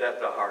take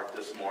that to heart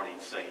this morning,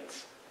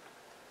 saints.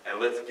 And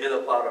let's get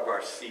up out of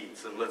our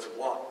seats and let's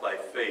walk by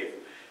faith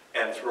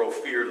and throw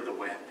fear to the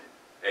wind.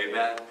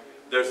 Amen?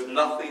 There's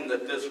nothing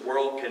that this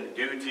world can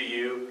do to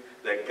you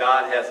that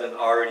God hasn't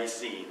already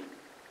seen.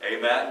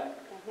 Amen?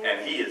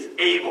 And He is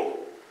able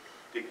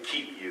to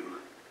keep you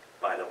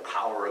by the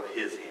power of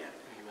His hand.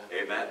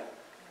 Amen?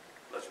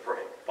 Let's pray.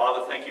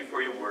 Father, thank you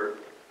for your word.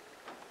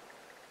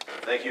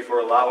 Thank you for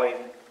allowing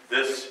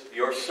this,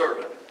 your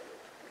servant,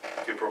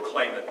 to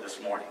proclaim it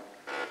this morning.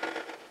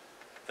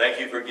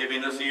 Thank you for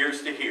giving us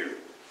ears to hear.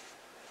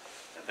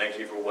 And thank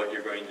you for what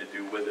you're going to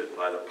do with it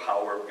by the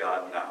power of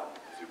God now.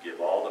 As you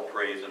give all the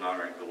praise and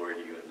honor and glory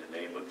to you in the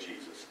name of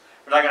Jesus.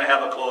 We're not going to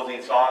have a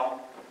closing song.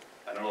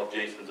 I don't know if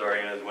Jason's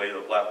already on his way to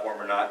the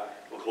platform or not.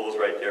 We'll close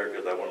right there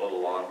because I went a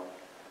little long.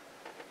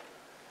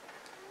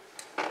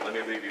 Let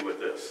me leave you with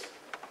this.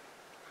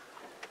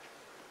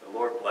 The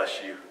Lord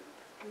bless you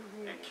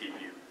and keep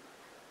you.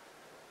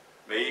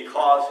 May He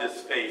cause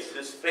His face,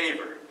 His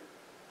favor,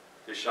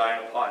 to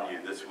shine upon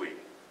you this week.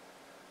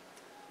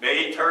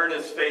 May He turn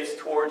His face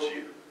towards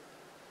you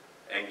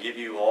and give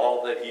you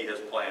all that He has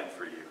planned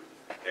for you.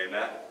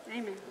 Amen?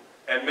 Amen.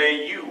 And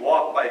may you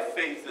walk by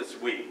faith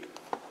this week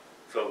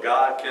so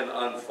God can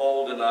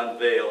unfold and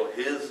unveil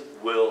His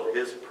will,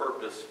 His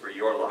purpose for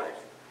your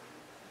life.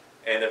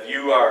 And if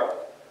you are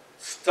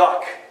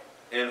stuck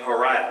in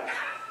Haran,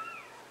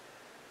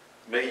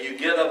 may you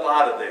get up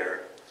out of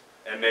there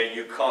and may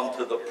you come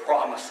to the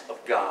promise of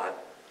God,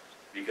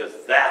 because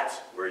that's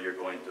where you're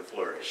going to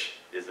flourish,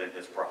 is in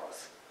His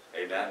promise.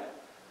 Amen?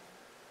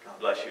 God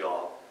bless you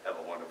all. Have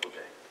a wonderful day.